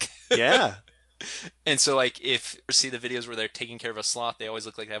back. Yeah. And so, like, if you see the videos where they're taking care of a sloth, they always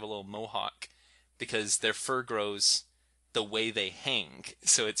look like they have a little mohawk because their fur grows the way they hang.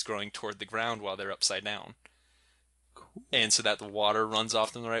 So it's growing toward the ground while they're upside down. Cool. And so that the water runs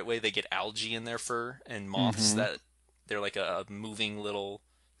off them the right way. They get algae in their fur and moths that they're like a moving little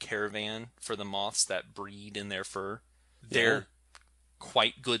caravan for the moths that breed in their fur. They're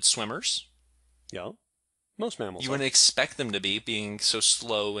quite good swimmers. Yeah. Most mammals You are. wouldn't expect them to be, being so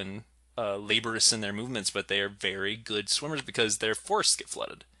slow and laborious in their movements, but they are very good swimmers because their forests get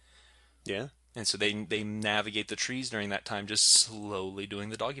flooded. Yeah. And so they navigate the trees during that time, just slowly doing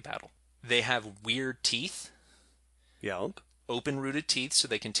the doggy paddle. They have weird teeth, Yep. open-rooted teeth, so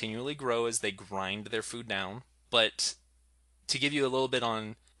they continually grow as they grind their food down. But to give you a little bit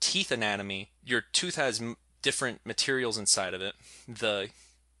on teeth anatomy, your tooth has different materials inside of it. The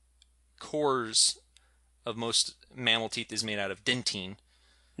cores of most mammal teeth is made out of dentine,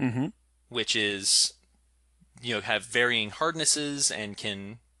 which is, have varying hardnesses and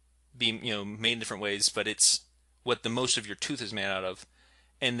can be, made in different ways, but it's what the most of your tooth is made out of.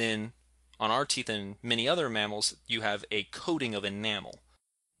 And then on our teeth and many other mammals, you have a coating of enamel.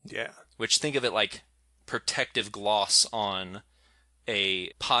 Yeah. Which, think of it like protective gloss on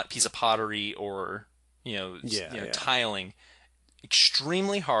a piece of pottery or, tiling.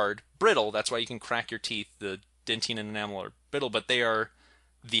 Extremely hard, brittle. That's why you can crack your teeth. The dentine and enamel are brittle, but they are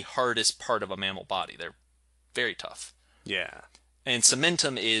the hardest part of a mammal body. They're very tough. Yeah. And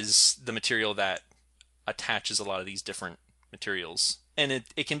cementum is the material that attaches a lot of these different materials. And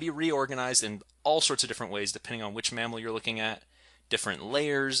it can be reorganized in all sorts of different ways depending on which mammal you're looking at. Different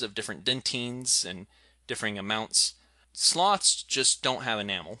layers of different dentines and differing amounts. Sloths just don't have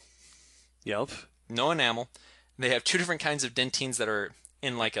enamel. Yep. No enamel. They have two different kinds of dentines that are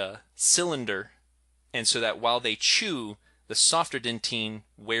in like a cylinder. And so that while they chew, the softer dentine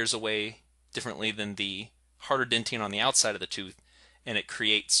wears away differently than the harder dentine on the outside of the tooth, and it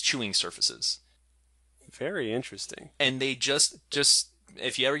creates chewing surfaces. Very interesting. And they just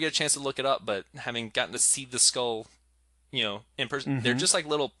if you ever get a chance to look it up, but having gotten to see the skull, in person, they're just like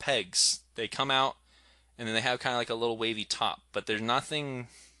little pegs. They come out, and then they have kind of like a little wavy top, but there's nothing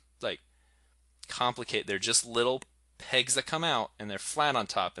like complicated. They're just little pegs that come out, and they're flat on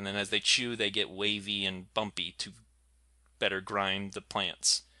top, and then as they chew, they get wavy and bumpy to better grind the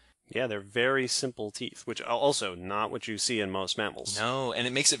plants. Yeah, they're very simple teeth, which also not what you see in most mammals. No, and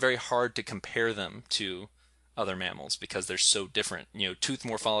it makes it very hard to compare them to other mammals because they're so different. Tooth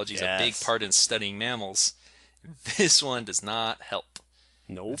morphology is a big part in studying mammals. This one does not help.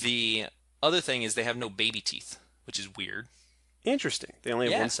 Nope. The other thing is they have no baby teeth, which is weird. Interesting. They only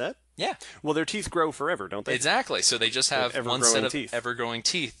have one set? Yeah. Well, their teeth grow forever, don't they? Exactly. So they just have one set of ever-growing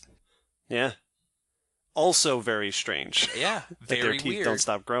teeth. Yeah. Also very strange. Yeah, very their teeth weird. Don't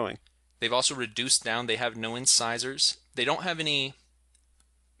stop growing. They've also reduced down. They have no incisors. They don't have any,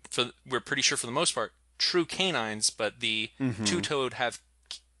 we're pretty sure for the most part, true canines, but the two-toed have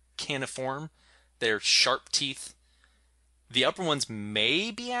caniform. They're sharp teeth. The upper ones may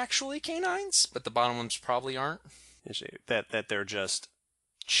be actually canines, but the bottom ones probably aren't. That they're just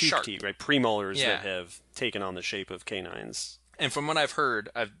cheek Sharp teeth, right? Premolars that have taken on the shape of canines. And from what I've heard,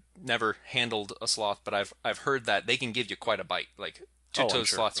 I've never handled a sloth, but I've heard that they can give you quite a bite. Like two-toed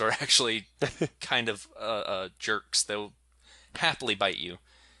sloths are actually kind of jerks. They'll happily bite you,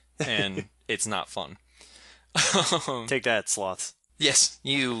 and it's not fun. Take that, sloths. Yes,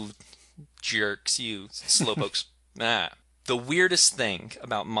 you jerks, you slowpokes. The weirdest thing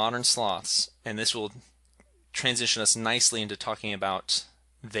about modern sloths, and this will transition us nicely into talking about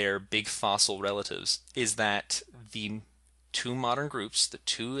their big fossil relatives, is that the two modern groups, the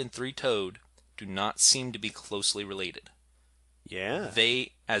two and three-toed, do not seem to be closely related. Yeah.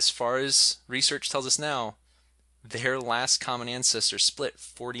 They, as far as research tells us now, their last common ancestor split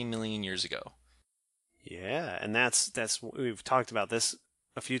 40 million years ago. Yeah, and that's we've talked about this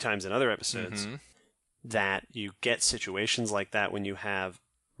a few times in other episodes, that you get situations like that when you have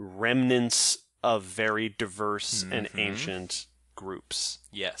remnants of very diverse and ancient groups.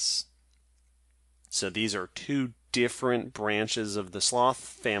 Yes. So these are two different branches of the sloth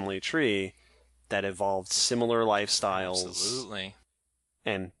family tree that evolved similar lifestyles. Absolutely.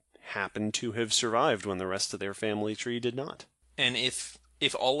 And happened to have survived when the rest of their family tree did not. And if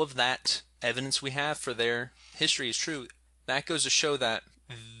all of that evidence we have for their history is true, that goes to show that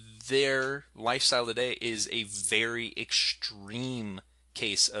their lifestyle today is a very extreme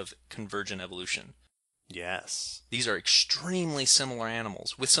case of convergent evolution. Yes. These are extremely similar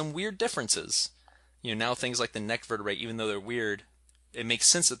animals with some weird differences. Now things like the neck vertebrae, even though they're weird, it makes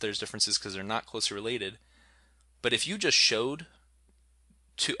sense that there's differences because they're not closely related. But if you just showed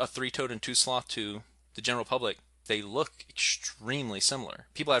a three-toed and two sloth to the general public, they look extremely similar.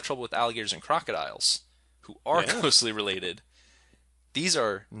 People have trouble with alligators and crocodiles, who are Yeah. closely related. These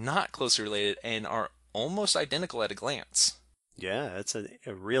are not closely related and are almost identical at a glance. Yeah, it's a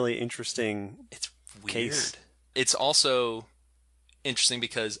really interesting It's weird. case. It's also interesting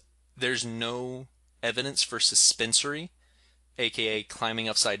because there's no evidence for suspensory, aka climbing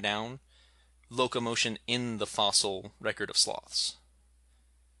upside down, locomotion in the fossil record of sloths.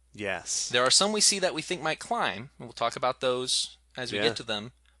 Yes. There are some we see that we think might climb, and we'll talk about those as we Yeah. get to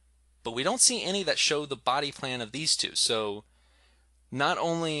them, but we don't see any that show the body plan of these two. So not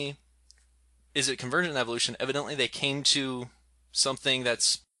only is it convergent evolution, evidently they came to something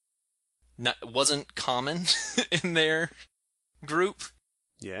wasn't common in their group.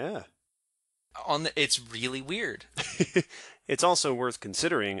 Yeah. It's really weird. It's also worth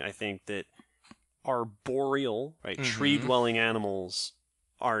considering, I think, that arboreal, right, tree-dwelling animals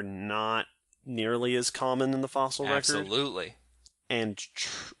are not nearly as common in the fossil record. Absolutely. And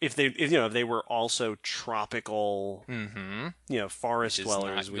if they were also tropical, forest Which is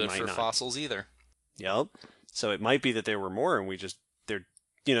dwellers, not we good might for not. fossils either. Yep. So it might be that there were more,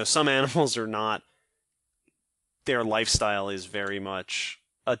 and some animals are not. Their lifestyle is very much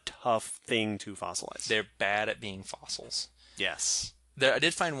a tough thing to fossilize. They're bad at being fossils. Yes. I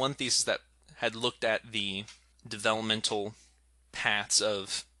did find one thesis that had looked at the developmental paths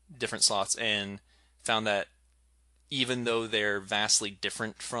of different sloths and found that even though they're vastly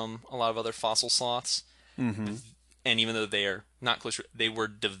different from a lot of other fossil sloths, and even though they are not close, they were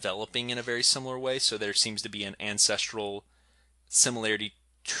developing in a very similar way, so there seems to be an ancestral similarity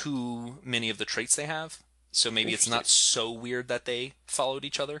to many of the traits they have. So maybe it's not so weird that they followed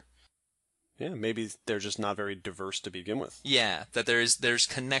each other. Yeah, maybe they're just not very diverse to begin with. Yeah, that there's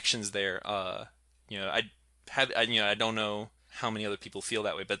connections there. I don't know how many other people feel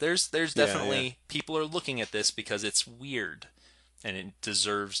that way, but there's definitely people are looking at this because it's weird, and it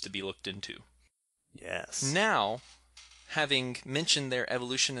deserves to be looked into. Yes. Now, having mentioned their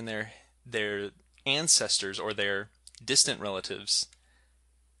evolution and their ancestors or their distant relatives,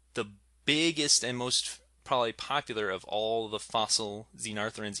 the biggest and most probably popular of all the fossil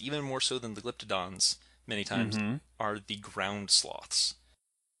xenarthrans, even more so than the glyptodons many times, are the ground sloths.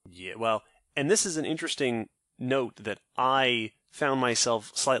 Yeah, well, and this is an interesting note that I found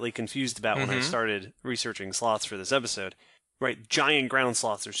myself slightly confused about when I started researching sloths for this episode. Right, giant ground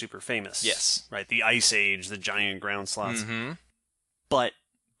sloths are super famous. Yes. Right, the Ice Age, the giant ground sloths. But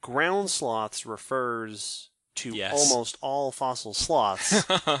ground sloths refers to almost all fossil sloths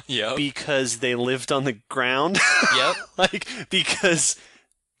because they lived on the ground. Yep. Because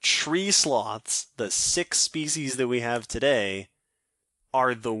tree sloths, the 6 species that we have today,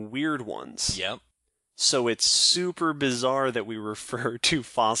 are the weird ones. Yep. So it's super bizarre that we refer to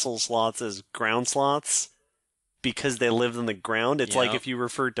fossil sloths as ground sloths because they lived on the ground. It's like if you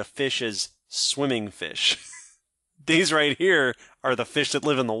referred to fish as swimming fish. These right here are the fish that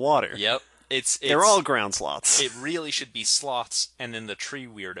live in the water. Yep. They're all ground sloths. It really should be sloths and then the tree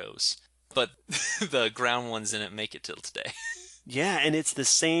weirdos. But the ground ones didn't make it till today. Yeah, and it's the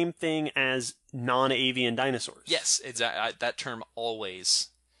same thing as non-avian dinosaurs. Yes, exactly. That term always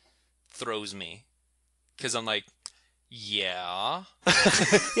throws me. Because I'm like, yeah.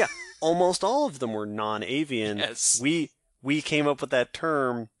 Yeah, almost all of them were non-avian. Yes. We came up with that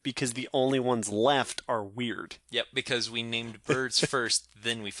term because the only ones left are weird. Yep, because we named birds first,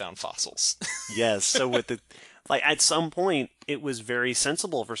 then we found fossils. Yes, so at some point, it was very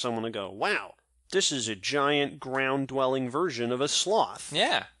sensible for someone to go, wow, this is a giant ground-dwelling version of a sloth.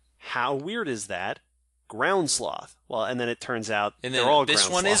 Yeah. How weird is that? Ground sloth. Well, and then it turns out and they're all ground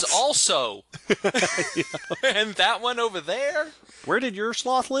sloths. This one sloths. is also. And that one over there? Where did your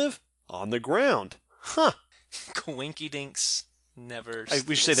sloth live? On the ground. Huh. Coinky dinks never.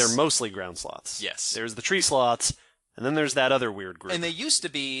 We should say they're mostly ground sloths. Yes. There's the tree sloths, and then there's that other weird group. And they used to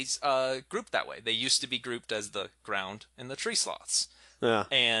be grouped that way. They used to be grouped as the ground and the tree sloths. Yeah.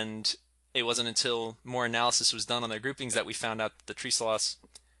 And it wasn't until more analysis was done on their groupings that we found out that the tree sloths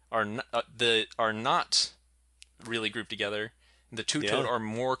are not really grouped together. The two-toed are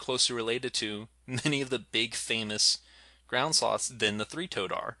more closely related to many of the big famous ground sloths than the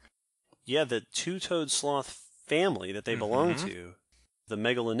three-toed are. Yeah, the two-toed sloth family that they belong to, the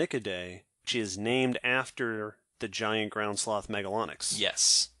Megalonychidae, which is named after the giant ground sloth Megalonyx.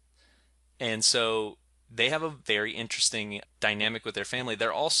 Yes. And so they have a very interesting dynamic with their family.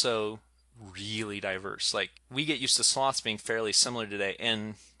 They're also really diverse. Like, we get used to sloths being fairly similar today,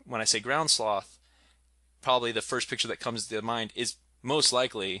 and when I say ground sloth, probably the first picture that comes to mind is most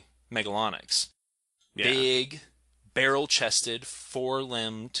likely Megalonyx. Yeah. Big, barrel-chested,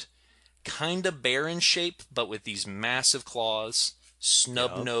 four-limbed, kind of bear in shape, but with these massive claws,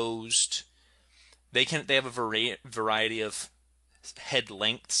 snub-nosed. They have a variety of head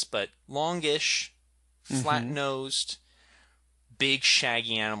lengths, but longish, flat-nosed, big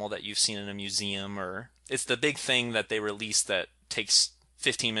shaggy animal that you've seen in a museum, or it's the big thing that they released that takes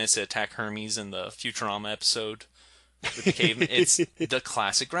 15 minutes to attack Hermes in the Futurama episode with the caveman. It's the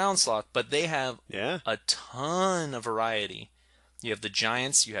classic ground sloth, but they have a ton of variety. You have the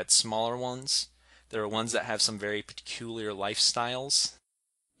giants, you had smaller ones. There are ones that have some very peculiar lifestyles.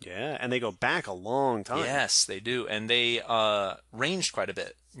 Yeah, and they go back a long time. Yes, they do, and they ranged quite a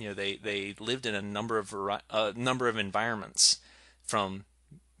bit. You know, they lived in a number of environments, from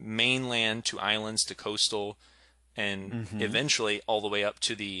mainland to islands to coastal, and eventually all the way up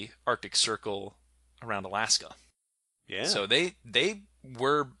to the Arctic Circle around Alaska. Yeah. So they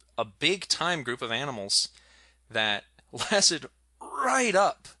were a big time group of animals that lasted right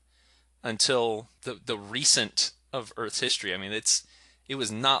up until the recent of Earth's history. I mean, it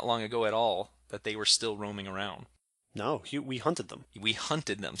was not long ago at all that they were still roaming around. No, we hunted them. We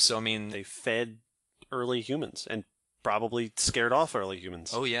hunted them. So, I mean, they fed early humans and probably scared off early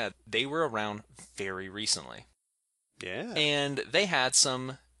humans. Oh, yeah. They were around very recently. Yeah. And they had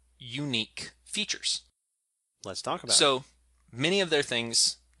some unique features. Let's talk about it. So, many of their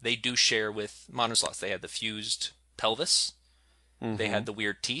things they do share with modern sloths. They had the fused pelvis. They had the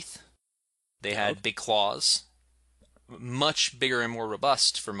weird teeth. They had big claws. Much bigger and more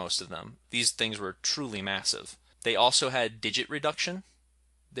robust for most of them. These things were truly massive. They also had digit reduction.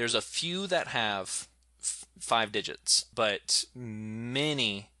 There's a few that have 5 digits, but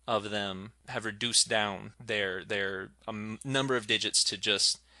many of them have reduced down their number of digits to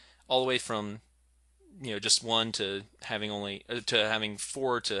just all the way from just 1 to having only to having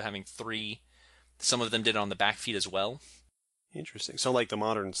 4 to having 3. Some of them did it on the back feet as well. Interesting. So like the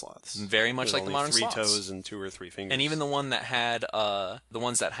modern sloths. Very much like the modern sloths. 3 toes and 2 or 3 fingers. And even the one that had the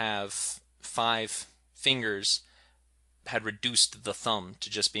ones that have 5 fingers had reduced the thumb to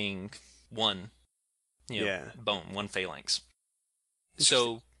just being 1 bone, 1 phalanx.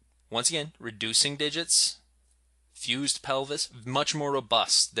 So once again, reducing digits, fused pelvis, much more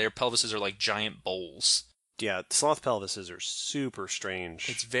robust. Their pelvises are like giant bowls. Yeah, sloth pelvises are super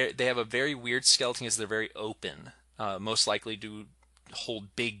strange. They have a very weird skeleton because they're very open. Most likely do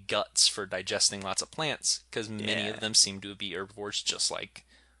hold big guts for digesting lots of plants, because many of them seem to be herbivores just like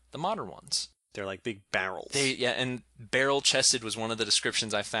the modern ones. They're like big barrels. And barrel-chested was one of the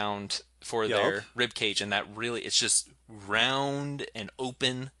descriptions I found for their rib cage, and that really, it's just round and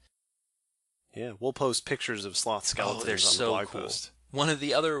open. Yeah, we'll post pictures of sloth skeletons on the blog post. One of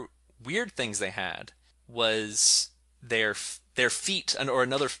the other weird things they had was their feet, or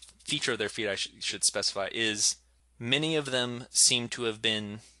another feature of their feet I should specify, is many of them seem to have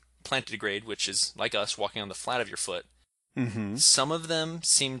been plantigrade, which is like us, walking on the flat of your foot. Some of them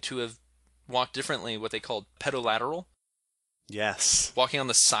seem to have walked differently, what they called pedolateral. Yes. Walking on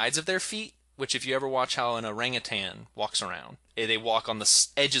the sides of their feet, which if you ever watch how an orangutan walks around, they walk on the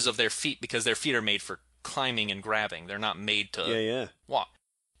edges of their feet because their feet are made for climbing and grabbing. They're not made to walk.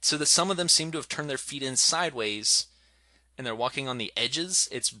 So that some of them seem to have turned their feet in sideways and they're walking on the edges.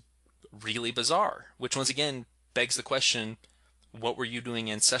 It's really bizarre, which once again begs the question, what were you doing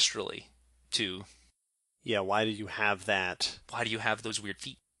ancestrally to... Yeah, why do you have that? Why do you have those weird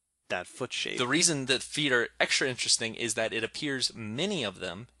feet? That foot shape. The reason that feet are extra interesting is that it appears many of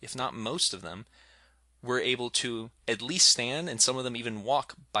them, if not most of them, were able to at least stand, and some of them even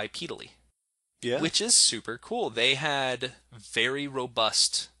walk bipedally. Yeah. Which is super cool. They had very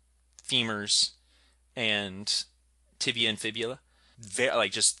robust femurs and tibia and fibula.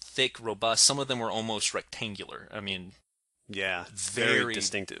 Just thick, robust. Some of them were almost rectangular. I mean... Yeah, very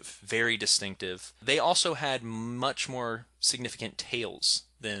distinctive. Very distinctive. They also had much more significant tails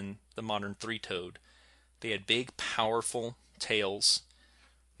than the modern three-toed. They had big, powerful tails.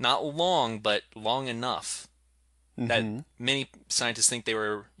 Not long, but long enough that many scientists think they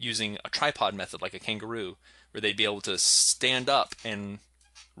were using a tripod method like a kangaroo, where they'd be able to stand up and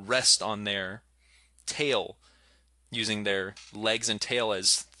rest on their tail, using their legs and tail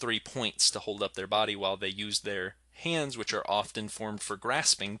as 3 points to hold up their body while they used their hands, which are often formed for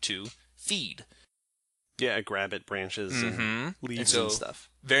grasping, to feed. Yeah, grab at branches and leaves and stuff.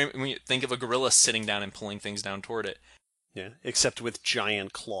 When you think of a gorilla sitting down and pulling things down toward it. Yeah, except with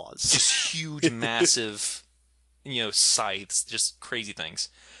giant claws. Just huge, massive, scythes, just crazy things.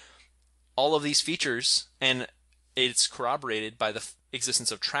 All of these features, and it's corroborated by the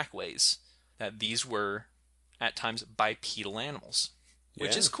existence of trackways, that these were, at times, bipedal animals,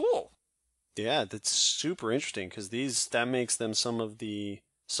 which is cool. Yeah, that's super interesting because that makes them some of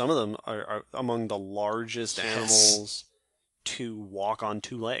them are among the largest Yes, animals to walk on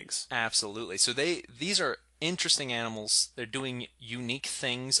two legs. absolutely. So these are interesting animals. They're doing unique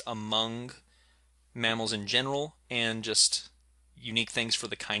things among mammals in general and just unique things for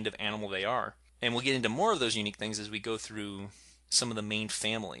the kind of animal they are. And we'll get into more of those unique things as we go through some of the main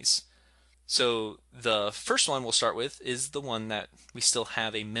families. So the first one we'll start with is the one that we still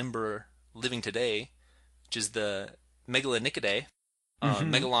have a member living today, which is the Megalonychidae.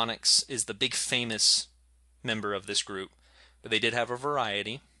 Mm-hmm. Megalonyx is the big famous member of this group, but they did have a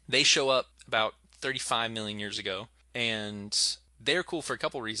variety. They show up about 35 million years ago, and they're cool for a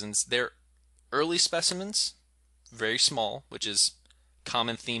couple reasons. They're early specimens, very small, which is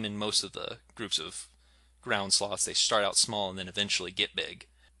common theme in most of the groups of ground sloths. They start out small and then eventually get big.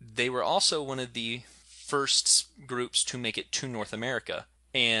 They were also one of the first groups to make it to North America.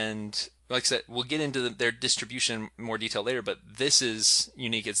 And like I said, we'll get into their distribution in more detail later, but this is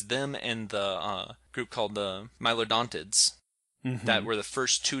unique. It's them and the group called the Mylodontids that Mm-hmm. were the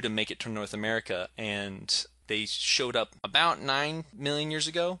first two to make it to North America, and they showed up about 9 million years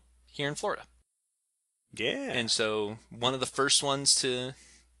ago here in Florida. Yeah. And so one of the first ones to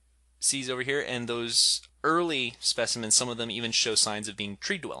seize over here, and those early specimens, some of them even show signs of being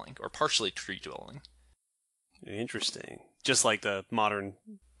tree dwelling or partially tree dwelling. Interesting. Just like the modern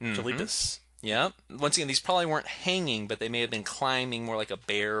Mm-hmm. Jalipus. Yeah. Once again, these probably weren't hanging, but they may have been climbing more like a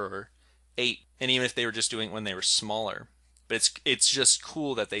bear or ape. And even if they were just doing it when they were smaller. But it's just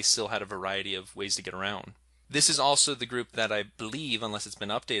cool that they still had a variety of ways to get around. This is also the group that I believe, unless it's been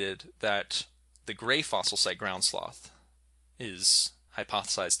updated, that the gray fossil site ground sloth is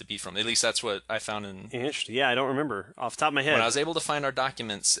hypothesized to be from. At least that's what I found in Interesting. Yeah, I don't remember off the top of my when I head. was able to find our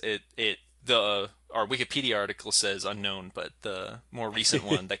documents. Our Wikipedia article says unknown, but the more recent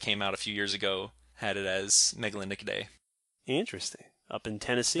one that came out a few years ago had it as Megalonychidae. Interesting. Up in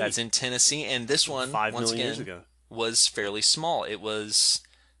Tennessee, That's in Tennessee, and this about one, five once million years again, ago. was fairly small. It was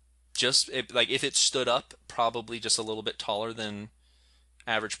like if it stood up, probably just a little bit taller than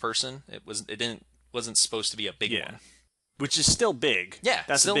average person. It didn't wasn't supposed to be a big Yeah. one. Which is still big. Yeah,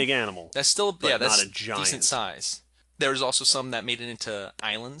 That's a still big animal, that's still yeah, but not that's a decent giant. size. There's also some that made it into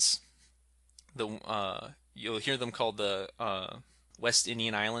islands. You'll hear them called the West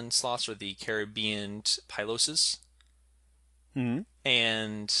Indian Island sloths or the Caribbean piloses, Hmm.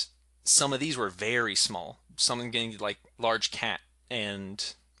 and some of these were very small. Some getting like large cat,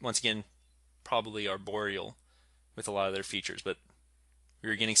 and once again, probably arboreal with a lot of their features, but we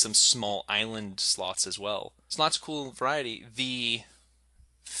were getting some small island sloths as well. It's lots of cool variety. The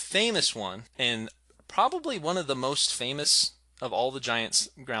famous one, and probably one of the most famous of all the giant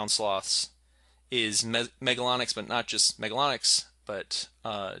ground sloths, is Megalonyx, but not just Megalonyx, but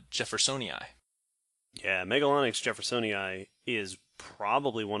Jeffersonii. Yeah, Megalonyx jeffersonii is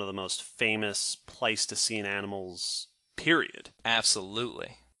probably one of the most famous Pleistocene animals, period.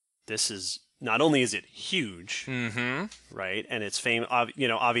 Absolutely. This is not only is it huge, Mm-hmm. right? And its fame,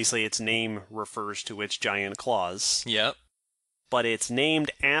 obviously its name refers to its giant claws, Yep. but it's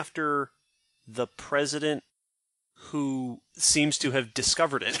named after the president who seems to have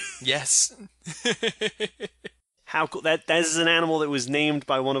discovered it. Yes. How cool that is an animal that was named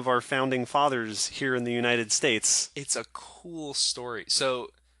by one of our founding fathers here in the United States. It's a cool story. So,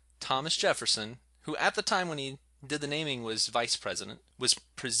 Thomas Jefferson, who at the time when he did the naming was vice president, was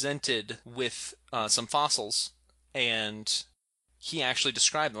presented with some fossils, and he actually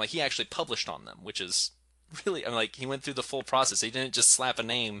described them. Like, he actually published on them, which is really, I mean, like, he went through the full process. He didn't just slap a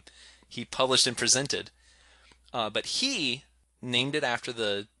name, he published and presented. But he named it after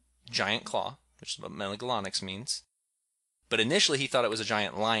the giant claw, which is what Megalonyx means. But initially he thought it was a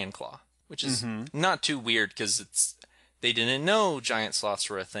giant lion claw, which is Mm-hmm. not too weird because they didn't know giant sloths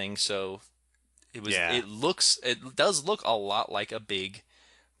were a thing, so Yeah. it does look a lot like a big,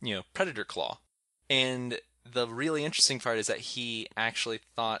 predator claw. And the really interesting part is that he actually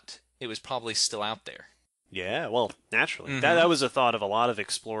thought it was probably still out there. Yeah, well, naturally. That Mm-hmm. was a thought of a lot of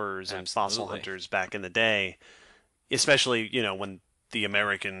explorers and fossil Absolutely. hunters back in the day, especially, when the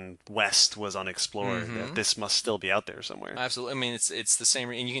American West was unexplored, that Mm-hmm. this must still be out there somewhere. Absolutely. I mean, it's the same,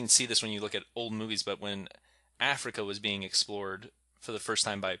 and you can see this when you look at old movies. But when Africa was being explored for the first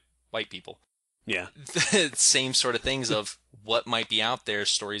time by white people, Yeah. the same sort of things of what might be out there,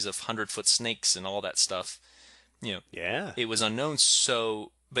 stories of 100-foot snakes and all that stuff. Yeah. It was unknown.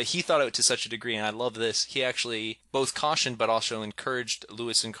 So, but he thought it to such a degree, and I love this. He actually both cautioned but also encouraged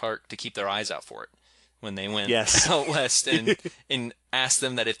Lewis and Clark to keep their eyes out for it when they went Yes. out west, and asked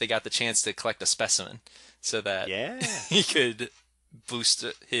them that if they got the chance to collect a specimen, so that Yeah. he could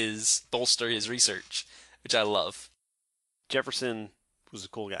bolster his research, which I love. Jefferson was a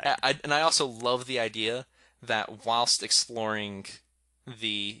cool guy. And I also love the idea that whilst exploring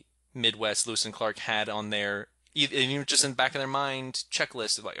the Midwest, Lewis and Clark had on their, even just in the back of their mind,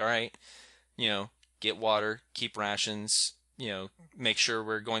 checklist of like, all right, get water, keep rations, make sure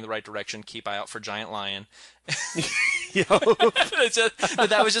we're going the right direction, keep eye out for giant lion. But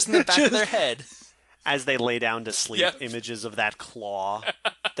that was just in the back of their head. As they lay down to sleep, images of that claw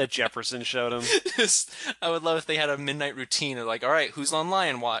that Jefferson showed him. I would love if they had a midnight routine of like, all right, who's on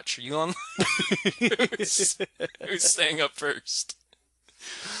lion watch? Are you on? who's staying up first?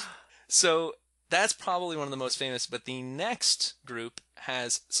 So that's probably one of the most famous, but the next group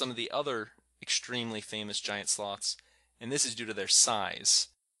has some of the other extremely famous giant sloths, and this is due to their size.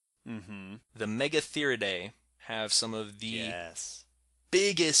 Mm-hmm. The Megatheridae have some of the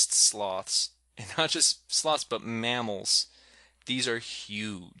biggest sloths, and not just sloths, but mammals. These are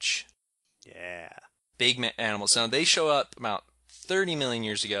huge. Yeah. Big animals. Now, they show up about 30 million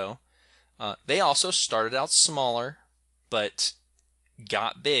years ago. They also started out smaller, but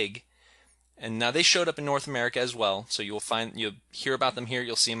got big. And now they showed up in North America as well, so you'll hear about them here.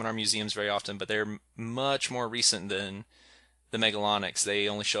 You'll see them in our museums very often, but they're much more recent than the Megalonyx. They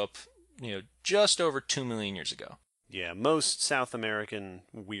only show up, just over 2 million years ago. Yeah, most South American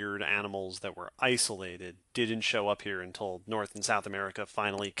weird animals that were isolated didn't show up here until North and South America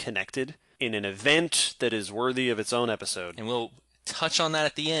finally connected in an event that is worthy of its own episode. And we'll touch on that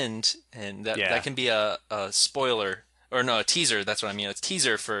at the end, and that can be a spoiler, or no, a teaser. That's what I mean. It's a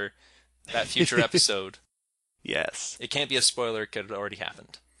teaser for that future episode. Yes. It can't be a spoiler. It could have already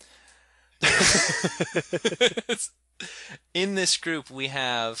happened. In this group, we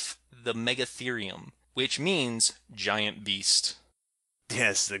have the Megatherium, which means giant beast.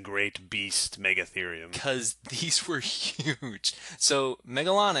 Yes, the great beast Megatherium. Because these were huge. So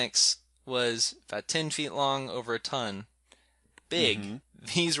Megalonyx was about 10 feet long, over a ton. Big. Mm-hmm.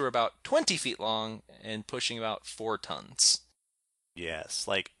 These were about 20 feet long and pushing about 4 tons. Yes,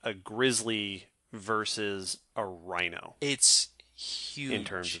 like a grizzly versus a rhino. It's huge. In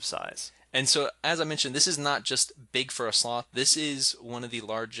terms of size. And so, as I mentioned, this is not just big for a sloth. This is one of the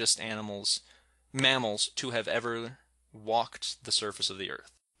largest mammals to have ever walked the surface of the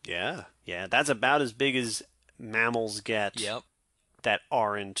earth. Yeah. That's about as big as mammals get that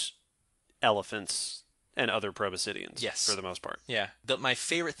aren't elephants and other proboscideans, for the most part. Yeah. My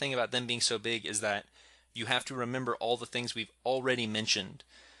favorite thing about them being so big is that you have to remember all the things we've already mentioned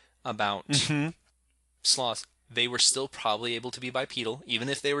about sloths. They were still probably able to be bipedal, even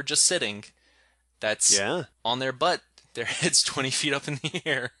if they were just sitting. That's on their butt. Their head's 20 feet up in the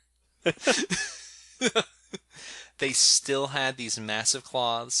air. They still had these massive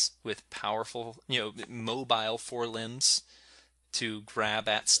claws with powerful, mobile forelimbs to grab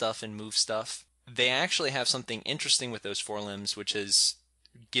at stuff and move stuff. They actually have something interesting with those forelimbs, which has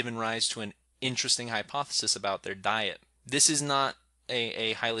given rise to an interesting hypothesis about their diet. This is not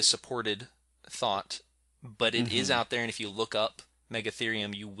a highly supported thought, but it is out there, and if you look up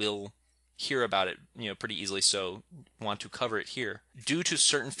Megatherium, you will hear about it, pretty easily, so want to cover it here. Due to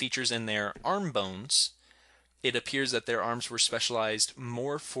certain features in their arm bones, it appears that their arms were specialized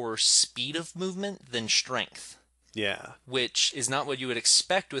more for speed of movement than strength. Yeah. Which is not what you would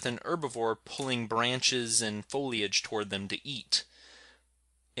expect with an herbivore pulling branches and foliage toward them to eat.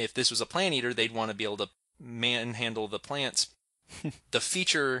 If this was a plant eater, they'd want to be able to manhandle the plants. The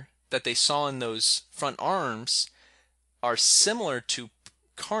feature that they saw in those front arms are similar to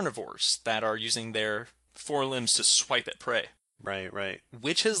carnivores that are using their forelimbs to swipe at prey. Right.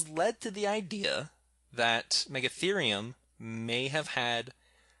 Which has led to the idea that Megatherium may have had,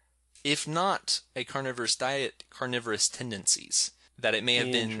 if not a carnivorous diet, carnivorous tendencies. That it may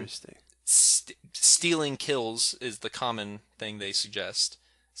have been stealing kills is the common thing they suggest.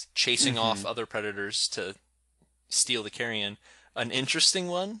 Chasing off other predators to steal the carrion. An interesting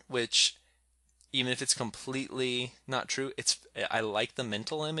one, which, even if it's completely not true, I like the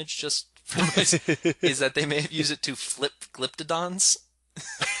mental image just is that they may have used it to flip glyptodons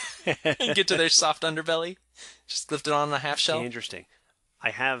and get to their soft underbelly. Just glyptodon on a half shell. Interesting.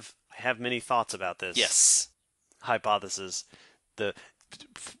 I have many thoughts about this. Hypothesis. The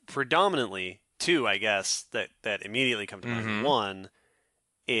predominantly two, I guess, that immediately come to mind. One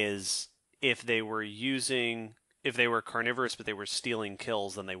is if they were carnivorous but they were stealing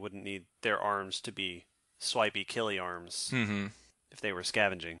kills, then they wouldn't need their arms to be swipey killy arms if they were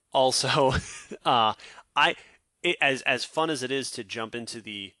scavenging. Also, as fun as it is to jump into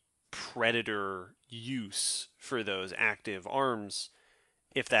the predator use for those active arms,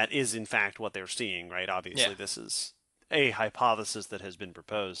 if that is in fact what they're seeing, right? Obviously, this is a hypothesis that has been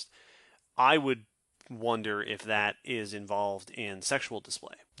proposed. I would wonder if that is involved in sexual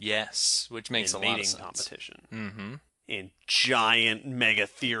display, Yes, which makes a in lot of mating sense. competition, Mm-hmm. in giant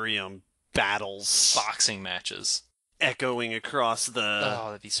megatherium battles Boxing matches. echoing across Oh,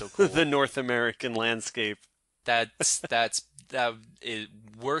 that'd be so cool. the North American landscape. That is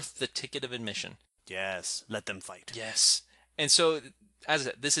worth the ticket of admission. Yes, let them fight. Yes. And so, as I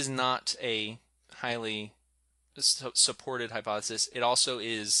said, this is not a highly supported hypothesis. It also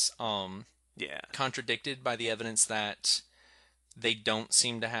is contradicted by the evidence that they don't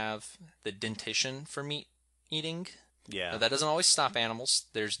seem to have the dentition for meat eating. Yeah. Now, that doesn't always stop animals.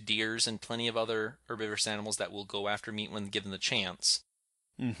 There's deers and plenty of other herbivorous animals that will go after meat when given the chance.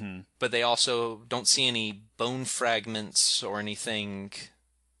 Mm-hmm. But they also don't see any bone fragments or anything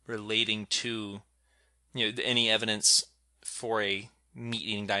relating to, any evidence for a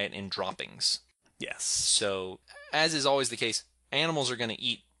meat-eating diet in droppings. Yes. So, as is always the case, animals are going to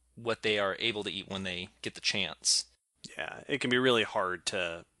eat what they are able to eat when they get the chance. Yeah, it can be really hard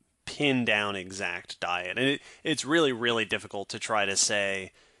to pin down exact diet. And it's really, really difficult to try to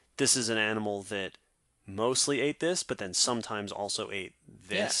say this is an animal that mostly ate this, but then sometimes also ate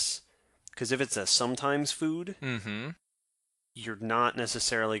this. Because if it's a sometimes food, you're not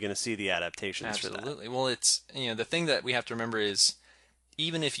necessarily going to see the adaptations for that. Absolutely. Well, it's, the thing that we have to remember is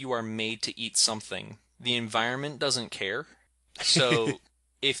even if you are made to eat something, the environment doesn't care. So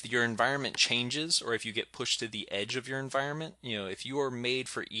if your environment changes or if you get pushed to the edge of your environment, if you are made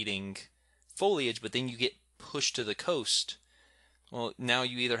for eating foliage, but then you get pushed to the coast, well, now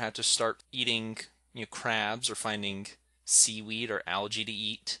you either have to start eating, crabs or finding seaweed or algae to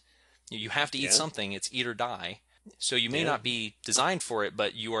eat. You have to eat something. It's eat or die. So you may not be designed for it,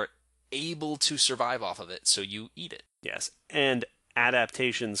 but you are able to survive off of it, so you eat it. Yes, and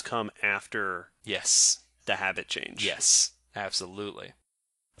adaptations come after the habit change. Yes, absolutely.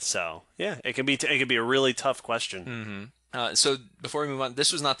 So, yeah, it can be a really tough question. So before we move on,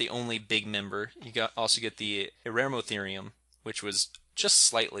 this was not the only big member. You also get the Eramotherium, which was just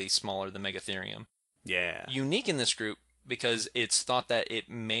slightly smaller than Megatherium. Yeah. Unique in this group because it's thought that it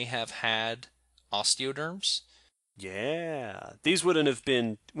may have had osteoderms. Yeah. These wouldn't have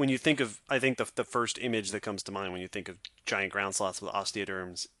been, when you think of, I think the first image that comes to mind when you think of giant ground sloths with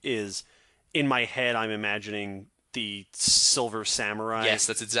osteoderms is, in my head, I'm imagining the silver samurai. Yes,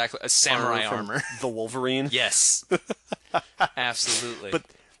 that's exactly a samurai armor. The Wolverine. Yes. Absolutely. But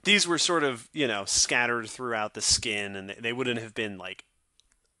these were sort of, scattered throughout the skin, and they wouldn't have been like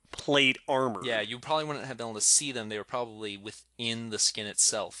plate armor. Yeah, you probably wouldn't have been able to see them. They were probably within the skin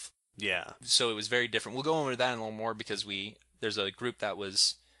itself. Yeah. So it was very different. We'll go over that in a little more because there's a group that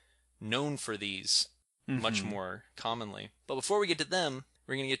was known for these much more commonly. But before we get to them,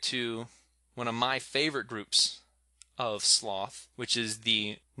 we're going to get to one of my favorite groups of sloth, which is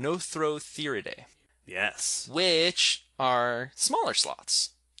the Nothrotheridae. Yes. Which are smaller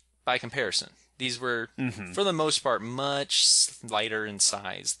sloths by comparison. These were, for the most part, much lighter in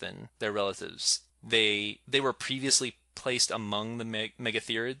size than their relatives. They were previously placed among the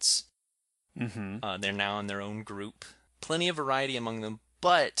megatherids. They're now in their own group. Plenty of variety among them,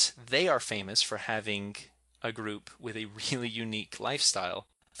 but they are famous for having a group with a really unique lifestyle.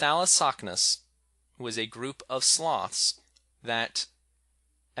 Thalassocnus was a group of sloths that,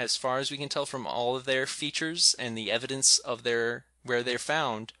 as far as we can tell from all of their features and the evidence of where they're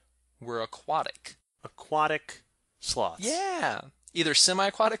found, were aquatic. Aquatic sloths. Yeah. Either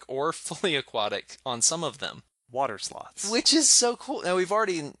semi-aquatic or fully aquatic on some of them. Water sloths. Which is so cool. Now, we've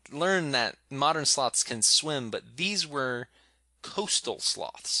already learned that modern sloths can swim, but these were coastal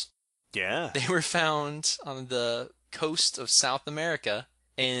sloths. Yeah. They were found on the coast of South America,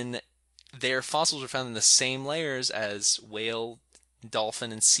 and their fossils were found in the same layers as whale,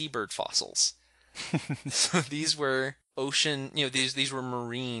 dolphin, and seabird fossils. So these were ocean, these were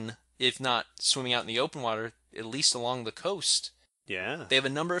marine, if not swimming out in the open water, at least along the coast. Yeah. They have a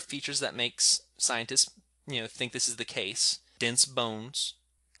number of features that makes scientists, think this is the case. Dense bones,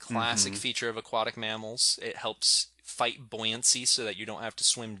 classic feature of aquatic mammals. It helps fight buoyancy so that you don't have to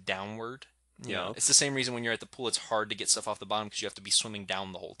swim downward. It's the same reason when you're at the pool, it's hard to get stuff off the bottom because you have to be swimming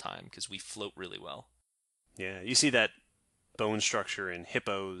down the whole time because we float really well. Yeah, you see that bone structure in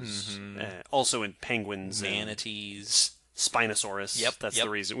hippos, also in penguins, manatees, Spinosaurus. Yep, that's the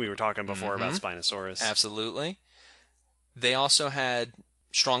reason we were talking before about Spinosaurus. Absolutely. They also had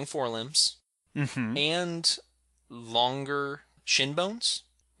strong forelimbs and longer shin bones,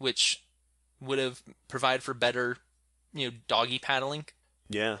 which would have provided for better, doggy paddling.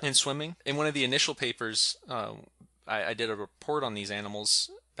 Yeah. And swimming. In one of the initial papers, I did a report on these animals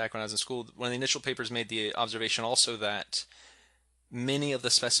back when I was in school, one of the initial papers made the observation also that many of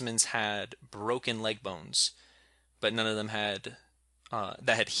the specimens had broken leg bones, but none of them had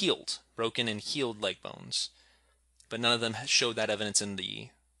that had healed, broken and healed leg bones, but none of them showed that evidence in the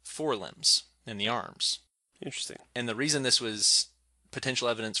forelimbs and the arms. Interesting. And the reason this was potential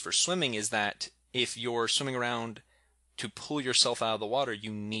evidence for swimming is that if you're swimming around to pull yourself out of the water,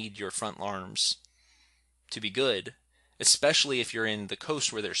 you need your front arms to be good, especially if you're in the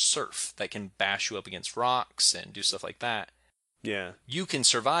coast where there's surf that can bash you up against rocks and do stuff like that. Yeah. You can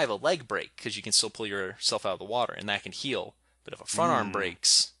survive a leg break because you can still pull yourself out of the water, and that can heal. But if a front arm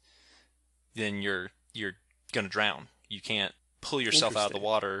breaks, then you're going to drown. You can't pull yourself out of the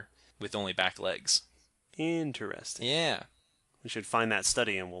water with only back legs. Interesting. Yeah. We should find that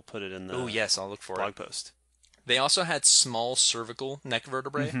study and we'll put it in the I'll look for blog post. They also had small cervical neck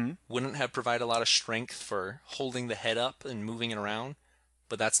vertebrae. Wouldn't have provided a lot of strength for holding the head up and moving it around,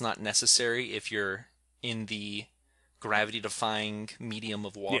 but that's not necessary if you're in the gravity-defying medium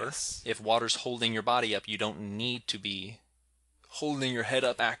of water. Yes. If water's holding your body up, you don't need to be holding your head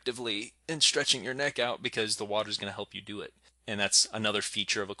up actively and stretching your neck out because the water's going to help you do it. And that's another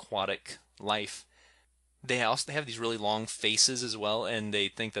feature of aquatic life. They have these really long faces as well, and they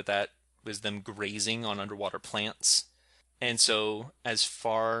think that was them grazing on underwater plants. And so, as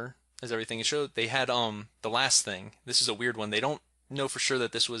far as everything is showed, they had the last thing. This is a weird one. They don't know for sure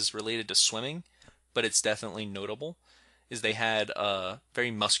that this was related to swimming, but it's definitely notable. Is they had very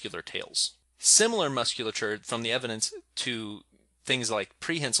muscular tails, similar musculature from the evidence to things like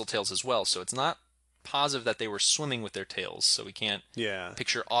prehensile tails as well. So it's not positive that they were swimming with their tails. So we can't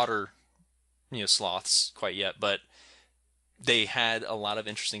picture otter, sloths quite yet, but they had a lot of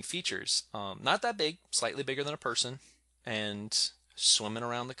interesting features. Not that big, slightly bigger than a person, and swimming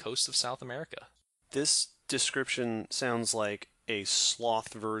around the coast of South America. This description sounds like a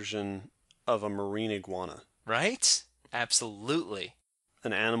sloth version of a marine iguana. Right? Absolutely.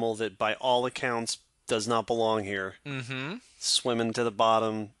 An animal that, by all accounts, does not belong here. Mm-hmm. Swimming to the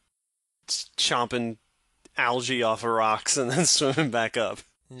bottom, chomping algae off of rocks, and then swimming back up.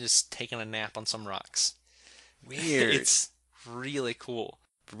 And just taking a nap on some rocks. Weird. It's really cool.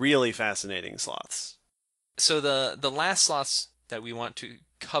 Really fascinating sloths. So the last sloths that we want to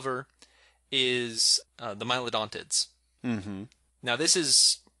cover is the Mylodontids. Mm-hmm. Now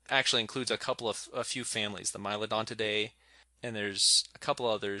this actually includes a few families, the Mylodontidae, and there's a couple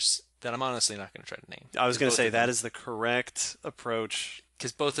others that I'm honestly not going to try to name. I was going to say that is the correct approach.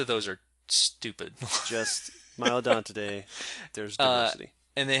 Because both of those are stupid. Just Mylodontidae. There's diversity.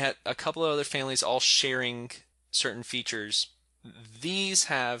 And they had a couple of other families all sharing certain features. These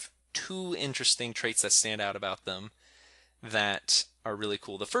have two interesting traits that stand out about them that are really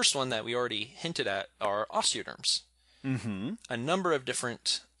cool. The first one that we already hinted at are osteoderms. Mm-hmm. A number of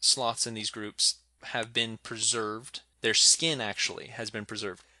different sloths in these groups have been preserved. Their skin actually has been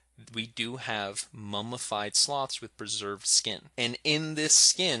preserved. We do have mummified sloths with preserved skin. And in this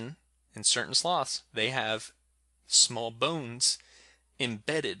skin, in certain sloths, they have small bones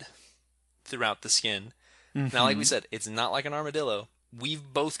embedded throughout the skin. Mm-hmm. Now, like we said, it's not like an armadillo. We've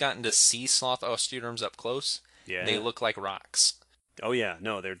both gotten to see sloth osteoderms up close. Yeah. They look like rocks. Oh, yeah.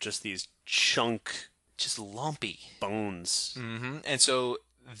 No, they're just these chunk... Just lumpy. bones. Mm-hmm. And so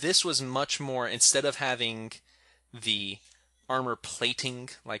this was much more, instead of having the armor plating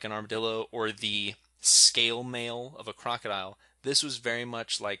like an armadillo or the scale mail of a crocodile, this was very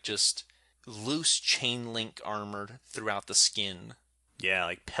much like just loose chain link armor throughout the skin. Yeah,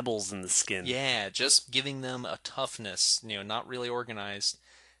 like pebbles in the skin. Yeah, just giving them a toughness, not really organized.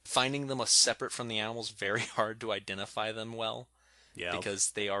 Finding them separate from the animals, very hard to identify them well. Yeah.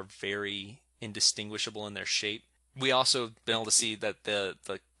 Because they are very indistinguishable in their shape. We also have been able to see that the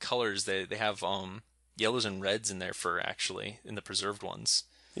colors, they have yellows and reds in there for actually, in the preserved ones.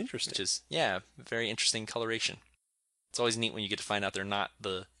 Interesting. Which is, very interesting coloration. It's always neat when you get to find out they're not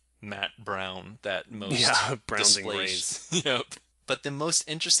the matte brown that most browns and grays. Yep. But the most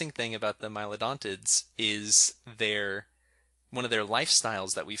interesting thing about the Mylodontids is one of their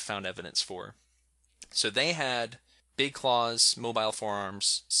lifestyles that we've found evidence for. So they had big claws, mobile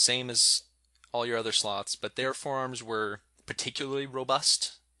forearms, same as all your other sloths, but their forearms were particularly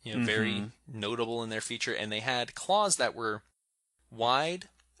robust, very notable in their feature, and they had claws that were wide,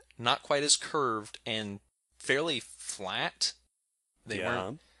 not quite as curved, and fairly flat. They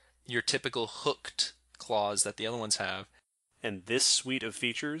weren't your typical hooked claws that the other ones have. And this suite of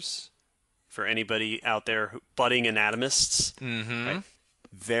features, for anybody out there, budding anatomists, right?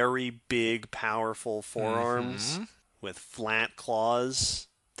 Very big, powerful forearms with flat claws.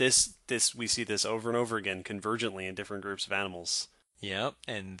 This we see this over and over again, convergently in different groups of animals. Yep,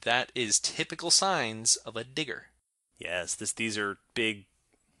 and that is typical signs of a digger. Yes, these are big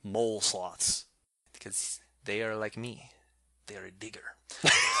mole sloths. Because they are like me. They're a digger.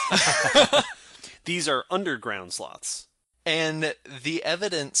 These are underground sloths. And the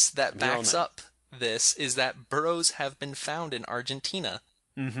evidence that They're all backs nice. up this is that burrows have been found in Argentina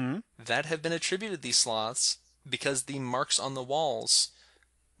Mm-hmm. that have been attributed to these sloths because the marks on the walls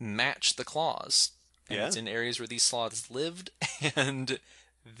match the claws. And Yeah. it's in areas where these sloths lived. And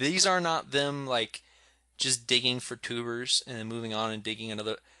these are not them like just digging for tubers and then moving on and digging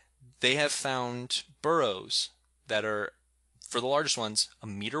another. They have found burrows that are, for the largest ones, a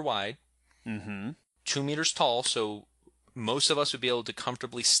meter wide, Mm-hmm. 2 meters tall, so most of us would be able to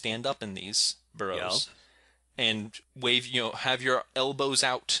comfortably stand up in these Yep. burrows and wave, have your elbows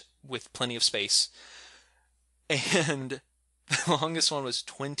out with plenty of space. And the longest one was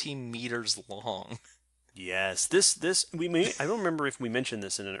 20 meters long. Yes. I don't remember if we mentioned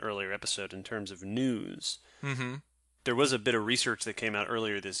this in an earlier episode in terms of news. Mm-hmm. There was a bit of research that came out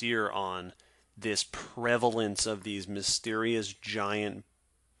earlier this year on this prevalence of these mysterious giant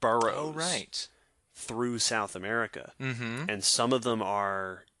burrows Oh, right. through South America. Mm-hmm. And some of them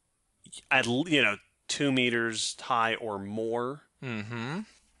are 2 meters high or more. Mm-hmm.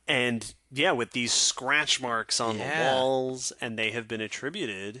 And yeah, with these scratch marks on the Yeah. walls, and they have been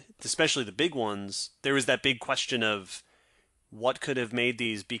attributed, especially the big ones. There was that big question of what could have made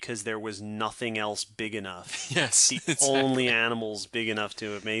these because there was nothing else big enough. Yes. The exactly. only animals big enough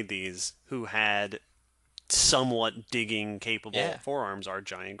to have made these who had somewhat digging capable Yeah. forearms are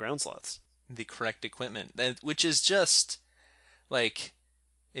giant ground sloths. The correct equipment, which is just like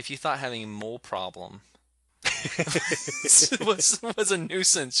if you thought having a mole problem was a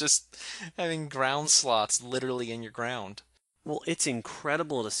nuisance, just having ground sloths literally in your ground. Well, it's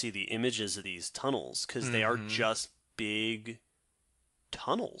incredible to see the images of these tunnels because they are Mm-hmm. just big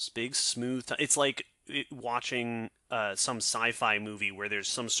tunnels, big smooth. It's like watching some sci-fi movie where there's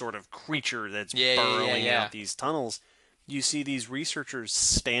some sort of creature that's burrowing Yeah. out these tunnels. You see these researchers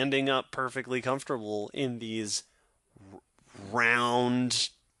standing up perfectly comfortable in these round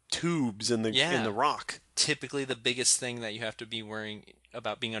tubes in Yeah. the rock. Typically, the biggest thing that you have to be worrying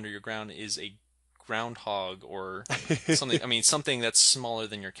about being under your ground is a groundhog or something. I mean, something that's smaller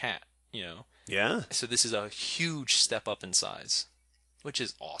than your cat. Yeah. So this is a huge step up in size, which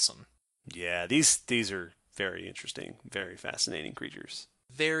is awesome. Yeah, these are very interesting, very fascinating creatures.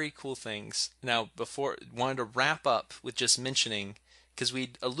 Very cool things. Now, before wanted to wrap up with just mentioning, because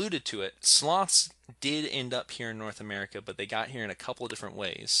we alluded to it, sloths did end up here in North America, but they got here in a couple of different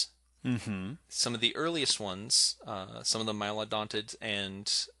ways. Mm-hmm. Some of the earliest ones, some of the mylodontids and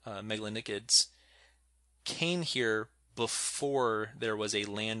megalonychids, came here before there was a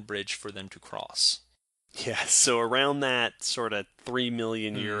land bridge for them to cross. Yeah, so around that sort of 3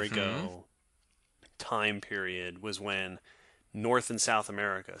 million year Mm-hmm. ago time period was when North and South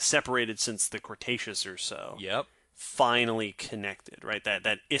America, separated since the Cretaceous or so, Yep. finally connected, right?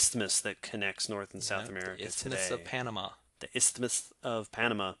 That isthmus that connects North and South Yep. America The Isthmus today. of Panama. The Isthmus of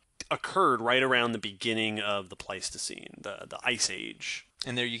Panama occurred right around the beginning of the Pleistocene, the Ice Age.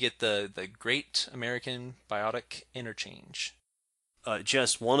 And there you get the Great American Biotic Interchange.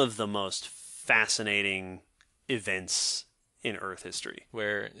 Just one of the most fascinating events in Earth history.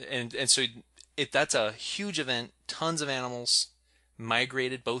 So that's a huge event. Tons of animals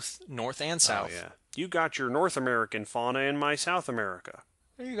migrated both north and south. Oh, yeah. You got your North American fauna in my South America.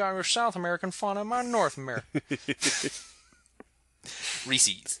 You got your South American fauna, my North America.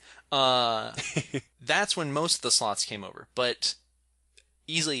 Reese's. That's when most of the sloths came over, but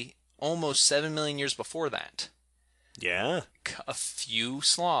easily almost 7 million years before that, Yeah. a few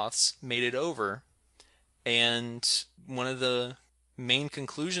sloths made it over, and one of the main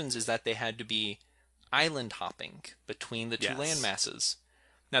conclusions is that they had to be island hopping between the two Yes. land masses.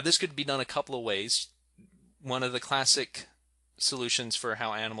 Now, this could be done a couple of ways. One of the classic solutions for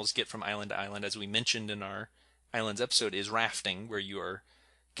how animals get from island to island, as we mentioned in our islands episode, is rafting, where you are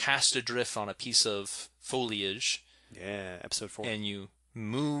cast adrift on a piece of foliage Yeah, episode 4. and you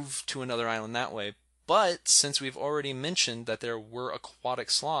move to another island that way. But since we've already mentioned that there were aquatic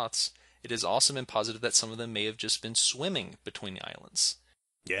sloths, it has also been posited that some of them may have just been swimming between the islands.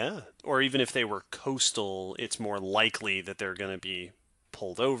 Yeah. Or even if they were coastal, it's more likely that they're going to be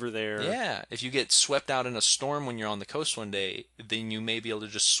pulled over there. Yeah, if you get swept out in a storm when you're on the coast one day, then you may be able to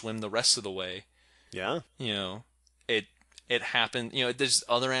just swim the rest of the way. Yeah. It happened. There's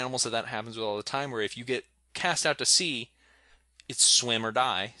other animals that happens with all the time, where if you get cast out to sea, it's swim or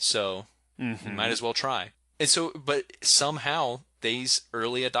die. So you might as well try. And so, but somehow these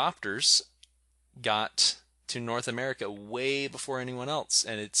early adopters got to North America way before anyone else,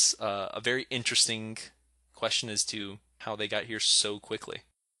 and it's a very interesting question as to how they got here so quickly.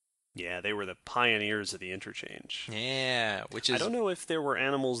 Yeah, they were the pioneers of the interchange. Yeah, which is... I don't know if there were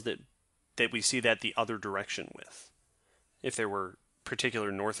animals that we see that the other direction with. If there were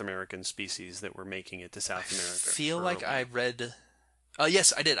particular North American species that were making it to South America. I feel like I read...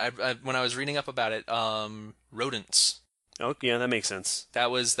 yes, I did. When I was reading up about it, rodents. Oh, yeah, that makes sense. That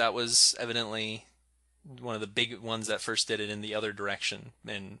was evidently one of the big ones that first did it in the other direction,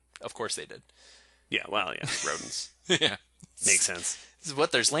 and of course they did. Yeah, well, yeah, rodents. Yeah. Makes sense. This is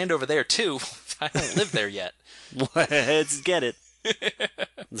what, there's land over there too. I don't live there yet. Let's get it.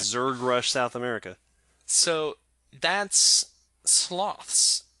 Zerg Rush, South America. So that's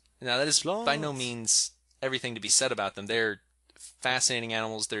sloths. Now that is Sloths. by no means everything to be said about them. They're fascinating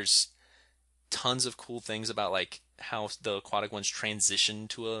animals. There's tons of cool things about like how the aquatic ones transition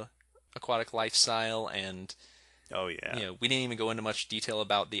to a aquatic lifestyle, and Oh, yeah. we didn't even go into much detail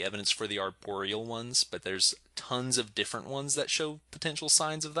about the evidence for the arboreal ones, but there's tons of different ones that show potential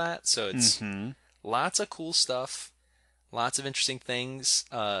signs of that. So it's lots of cool stuff, lots of interesting things.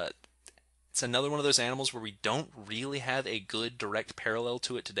 It's another one of those animals where we don't really have a good direct parallel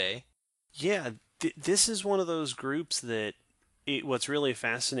to it today. Yeah, this is one of those groups that what's really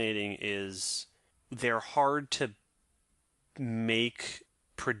fascinating is they're hard to make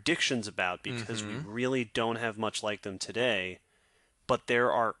predictions about because we really don't have much like them today, but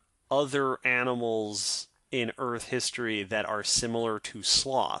there are other animals in Earth history that are similar to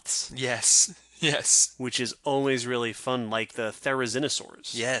sloths. Yes. Which is always really fun, like the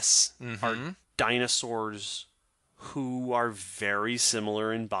therizinosaurs. Yes. Are dinosaurs who are very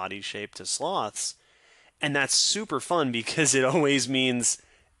similar in body shape to sloths. And that's super fun because it always means,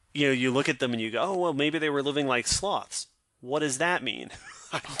 you look at them and you go, oh, well, maybe they were living like sloths. What does that mean?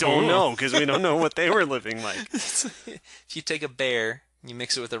 I don't know, because we don't know what they were living like. If you take a bear, you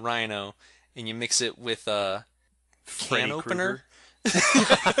mix it with a rhino, and you mix it with a can opener.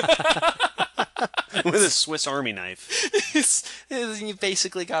 With a Swiss Army knife. You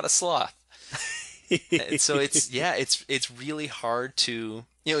basically got a sloth. So it's really hard to,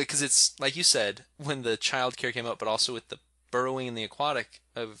 because it's, like you said, when the child care came up, but also with the burrowing and the aquatic,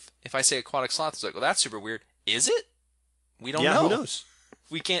 if I say aquatic sloth, it's like, well, that's super weird. Is it? We don't know. Who knows?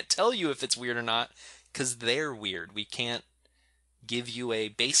 We can't tell you if it's weird or not because they're weird. We can't give you a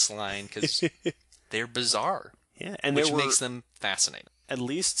baseline because they're bizarre. Yeah, and which makes them fascinating. At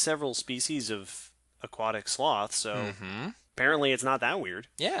least several species of aquatic sloths, so apparently it's not that weird.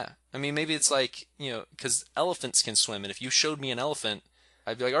 Yeah. I mean, maybe it's like, because elephants can swim, and if you showed me an elephant,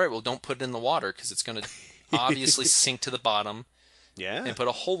 I'd be like, all right, well, don't put it in the water because it's going to obviously sink to the bottom. Yeah. And put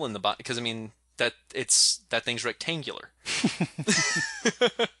a hole in the bottom because, I mean, that thing's rectangular.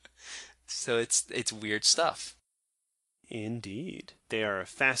 So it's weird stuff. Indeed. They are a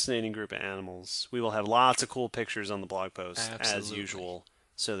fascinating group of animals. We will have lots of cool pictures on the blog post, as usual,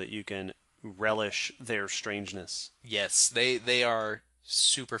 so that you can relish their strangeness. Yes, they are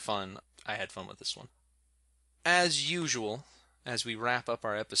super fun. I had fun with this one. As usual, as we wrap up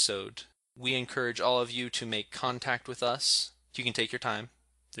our episode, we encourage all of you to make contact with us. You can take your time.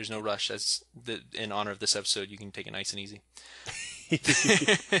 There's no rush. In honor of this episode, you can take it nice and easy.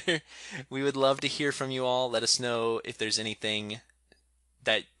 We would love to hear from you all. Let us know if there's anything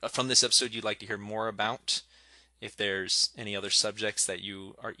that from this episode you'd like to hear more about. If there's any other subjects that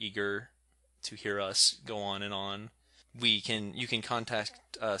you are eager to hear us go on and on. You can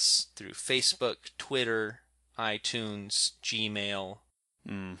contact us through Facebook, Twitter, iTunes, Gmail,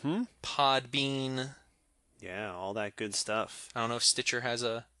 Podbean. Yeah, all that good stuff. I don't know if Stitcher has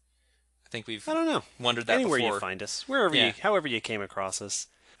I don't know. Wondered that Anywhere before. you find us, however you came across us.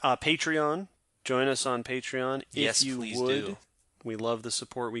 Patreon. Join us on Patreon if you please would. Do. We love the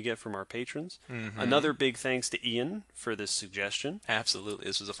support we get from our patrons. Another big thanks to Ian for this suggestion. Absolutely,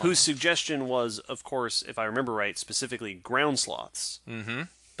 this was a fun Whose suggestion was, of course, if I remember right, specifically ground sloths.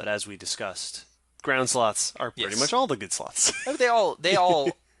 But as we discussed, ground sloths are pretty much all the good sloths. They all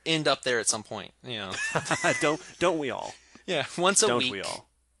end up there at some point, Don't we all? Yeah, once a week. Don't we all?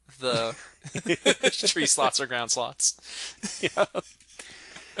 The tree sloths or ground sloths. Yeah.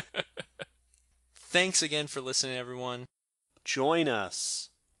 Thanks again for listening, everyone. Join us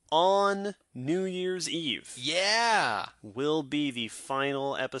on New Year's Eve. Yeah! Will be the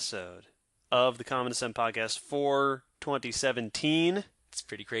final episode of the Common Descent podcast for 2017. It's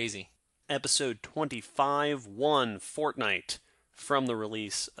pretty crazy. Episode 25, 1 fortnight from the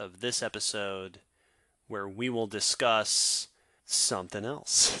release of this episode, where we will discuss something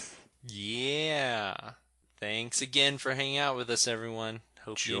else. Yeah. Thanks again for hanging out with us, everyone.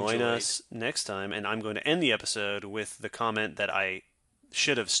 Hope you Join enjoyed. us next time, and I'm going to end the episode with the comment that I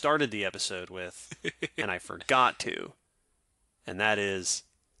should have started the episode with, and I forgot to. And that is,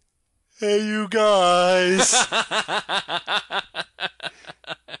 hey, you guys!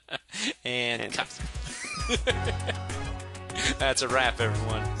 And cut. That's a wrap,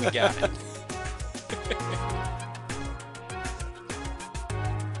 everyone. We got it.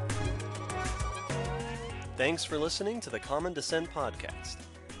 Thanks for listening to the Common Descent Podcast.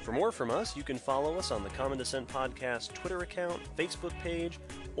 For more from us, you can follow us on the Common Descent Podcast Twitter account, Facebook page,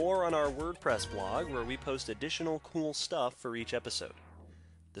 or on our WordPress blog where we post additional cool stuff for each episode.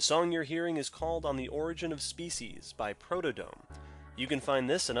 The song you're hearing is called On the Origin of Species by Protodome. You can find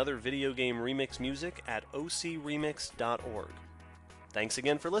this and other video game remix music at ocremix.org. Thanks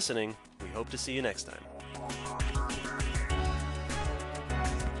again for listening. We hope to see you next time.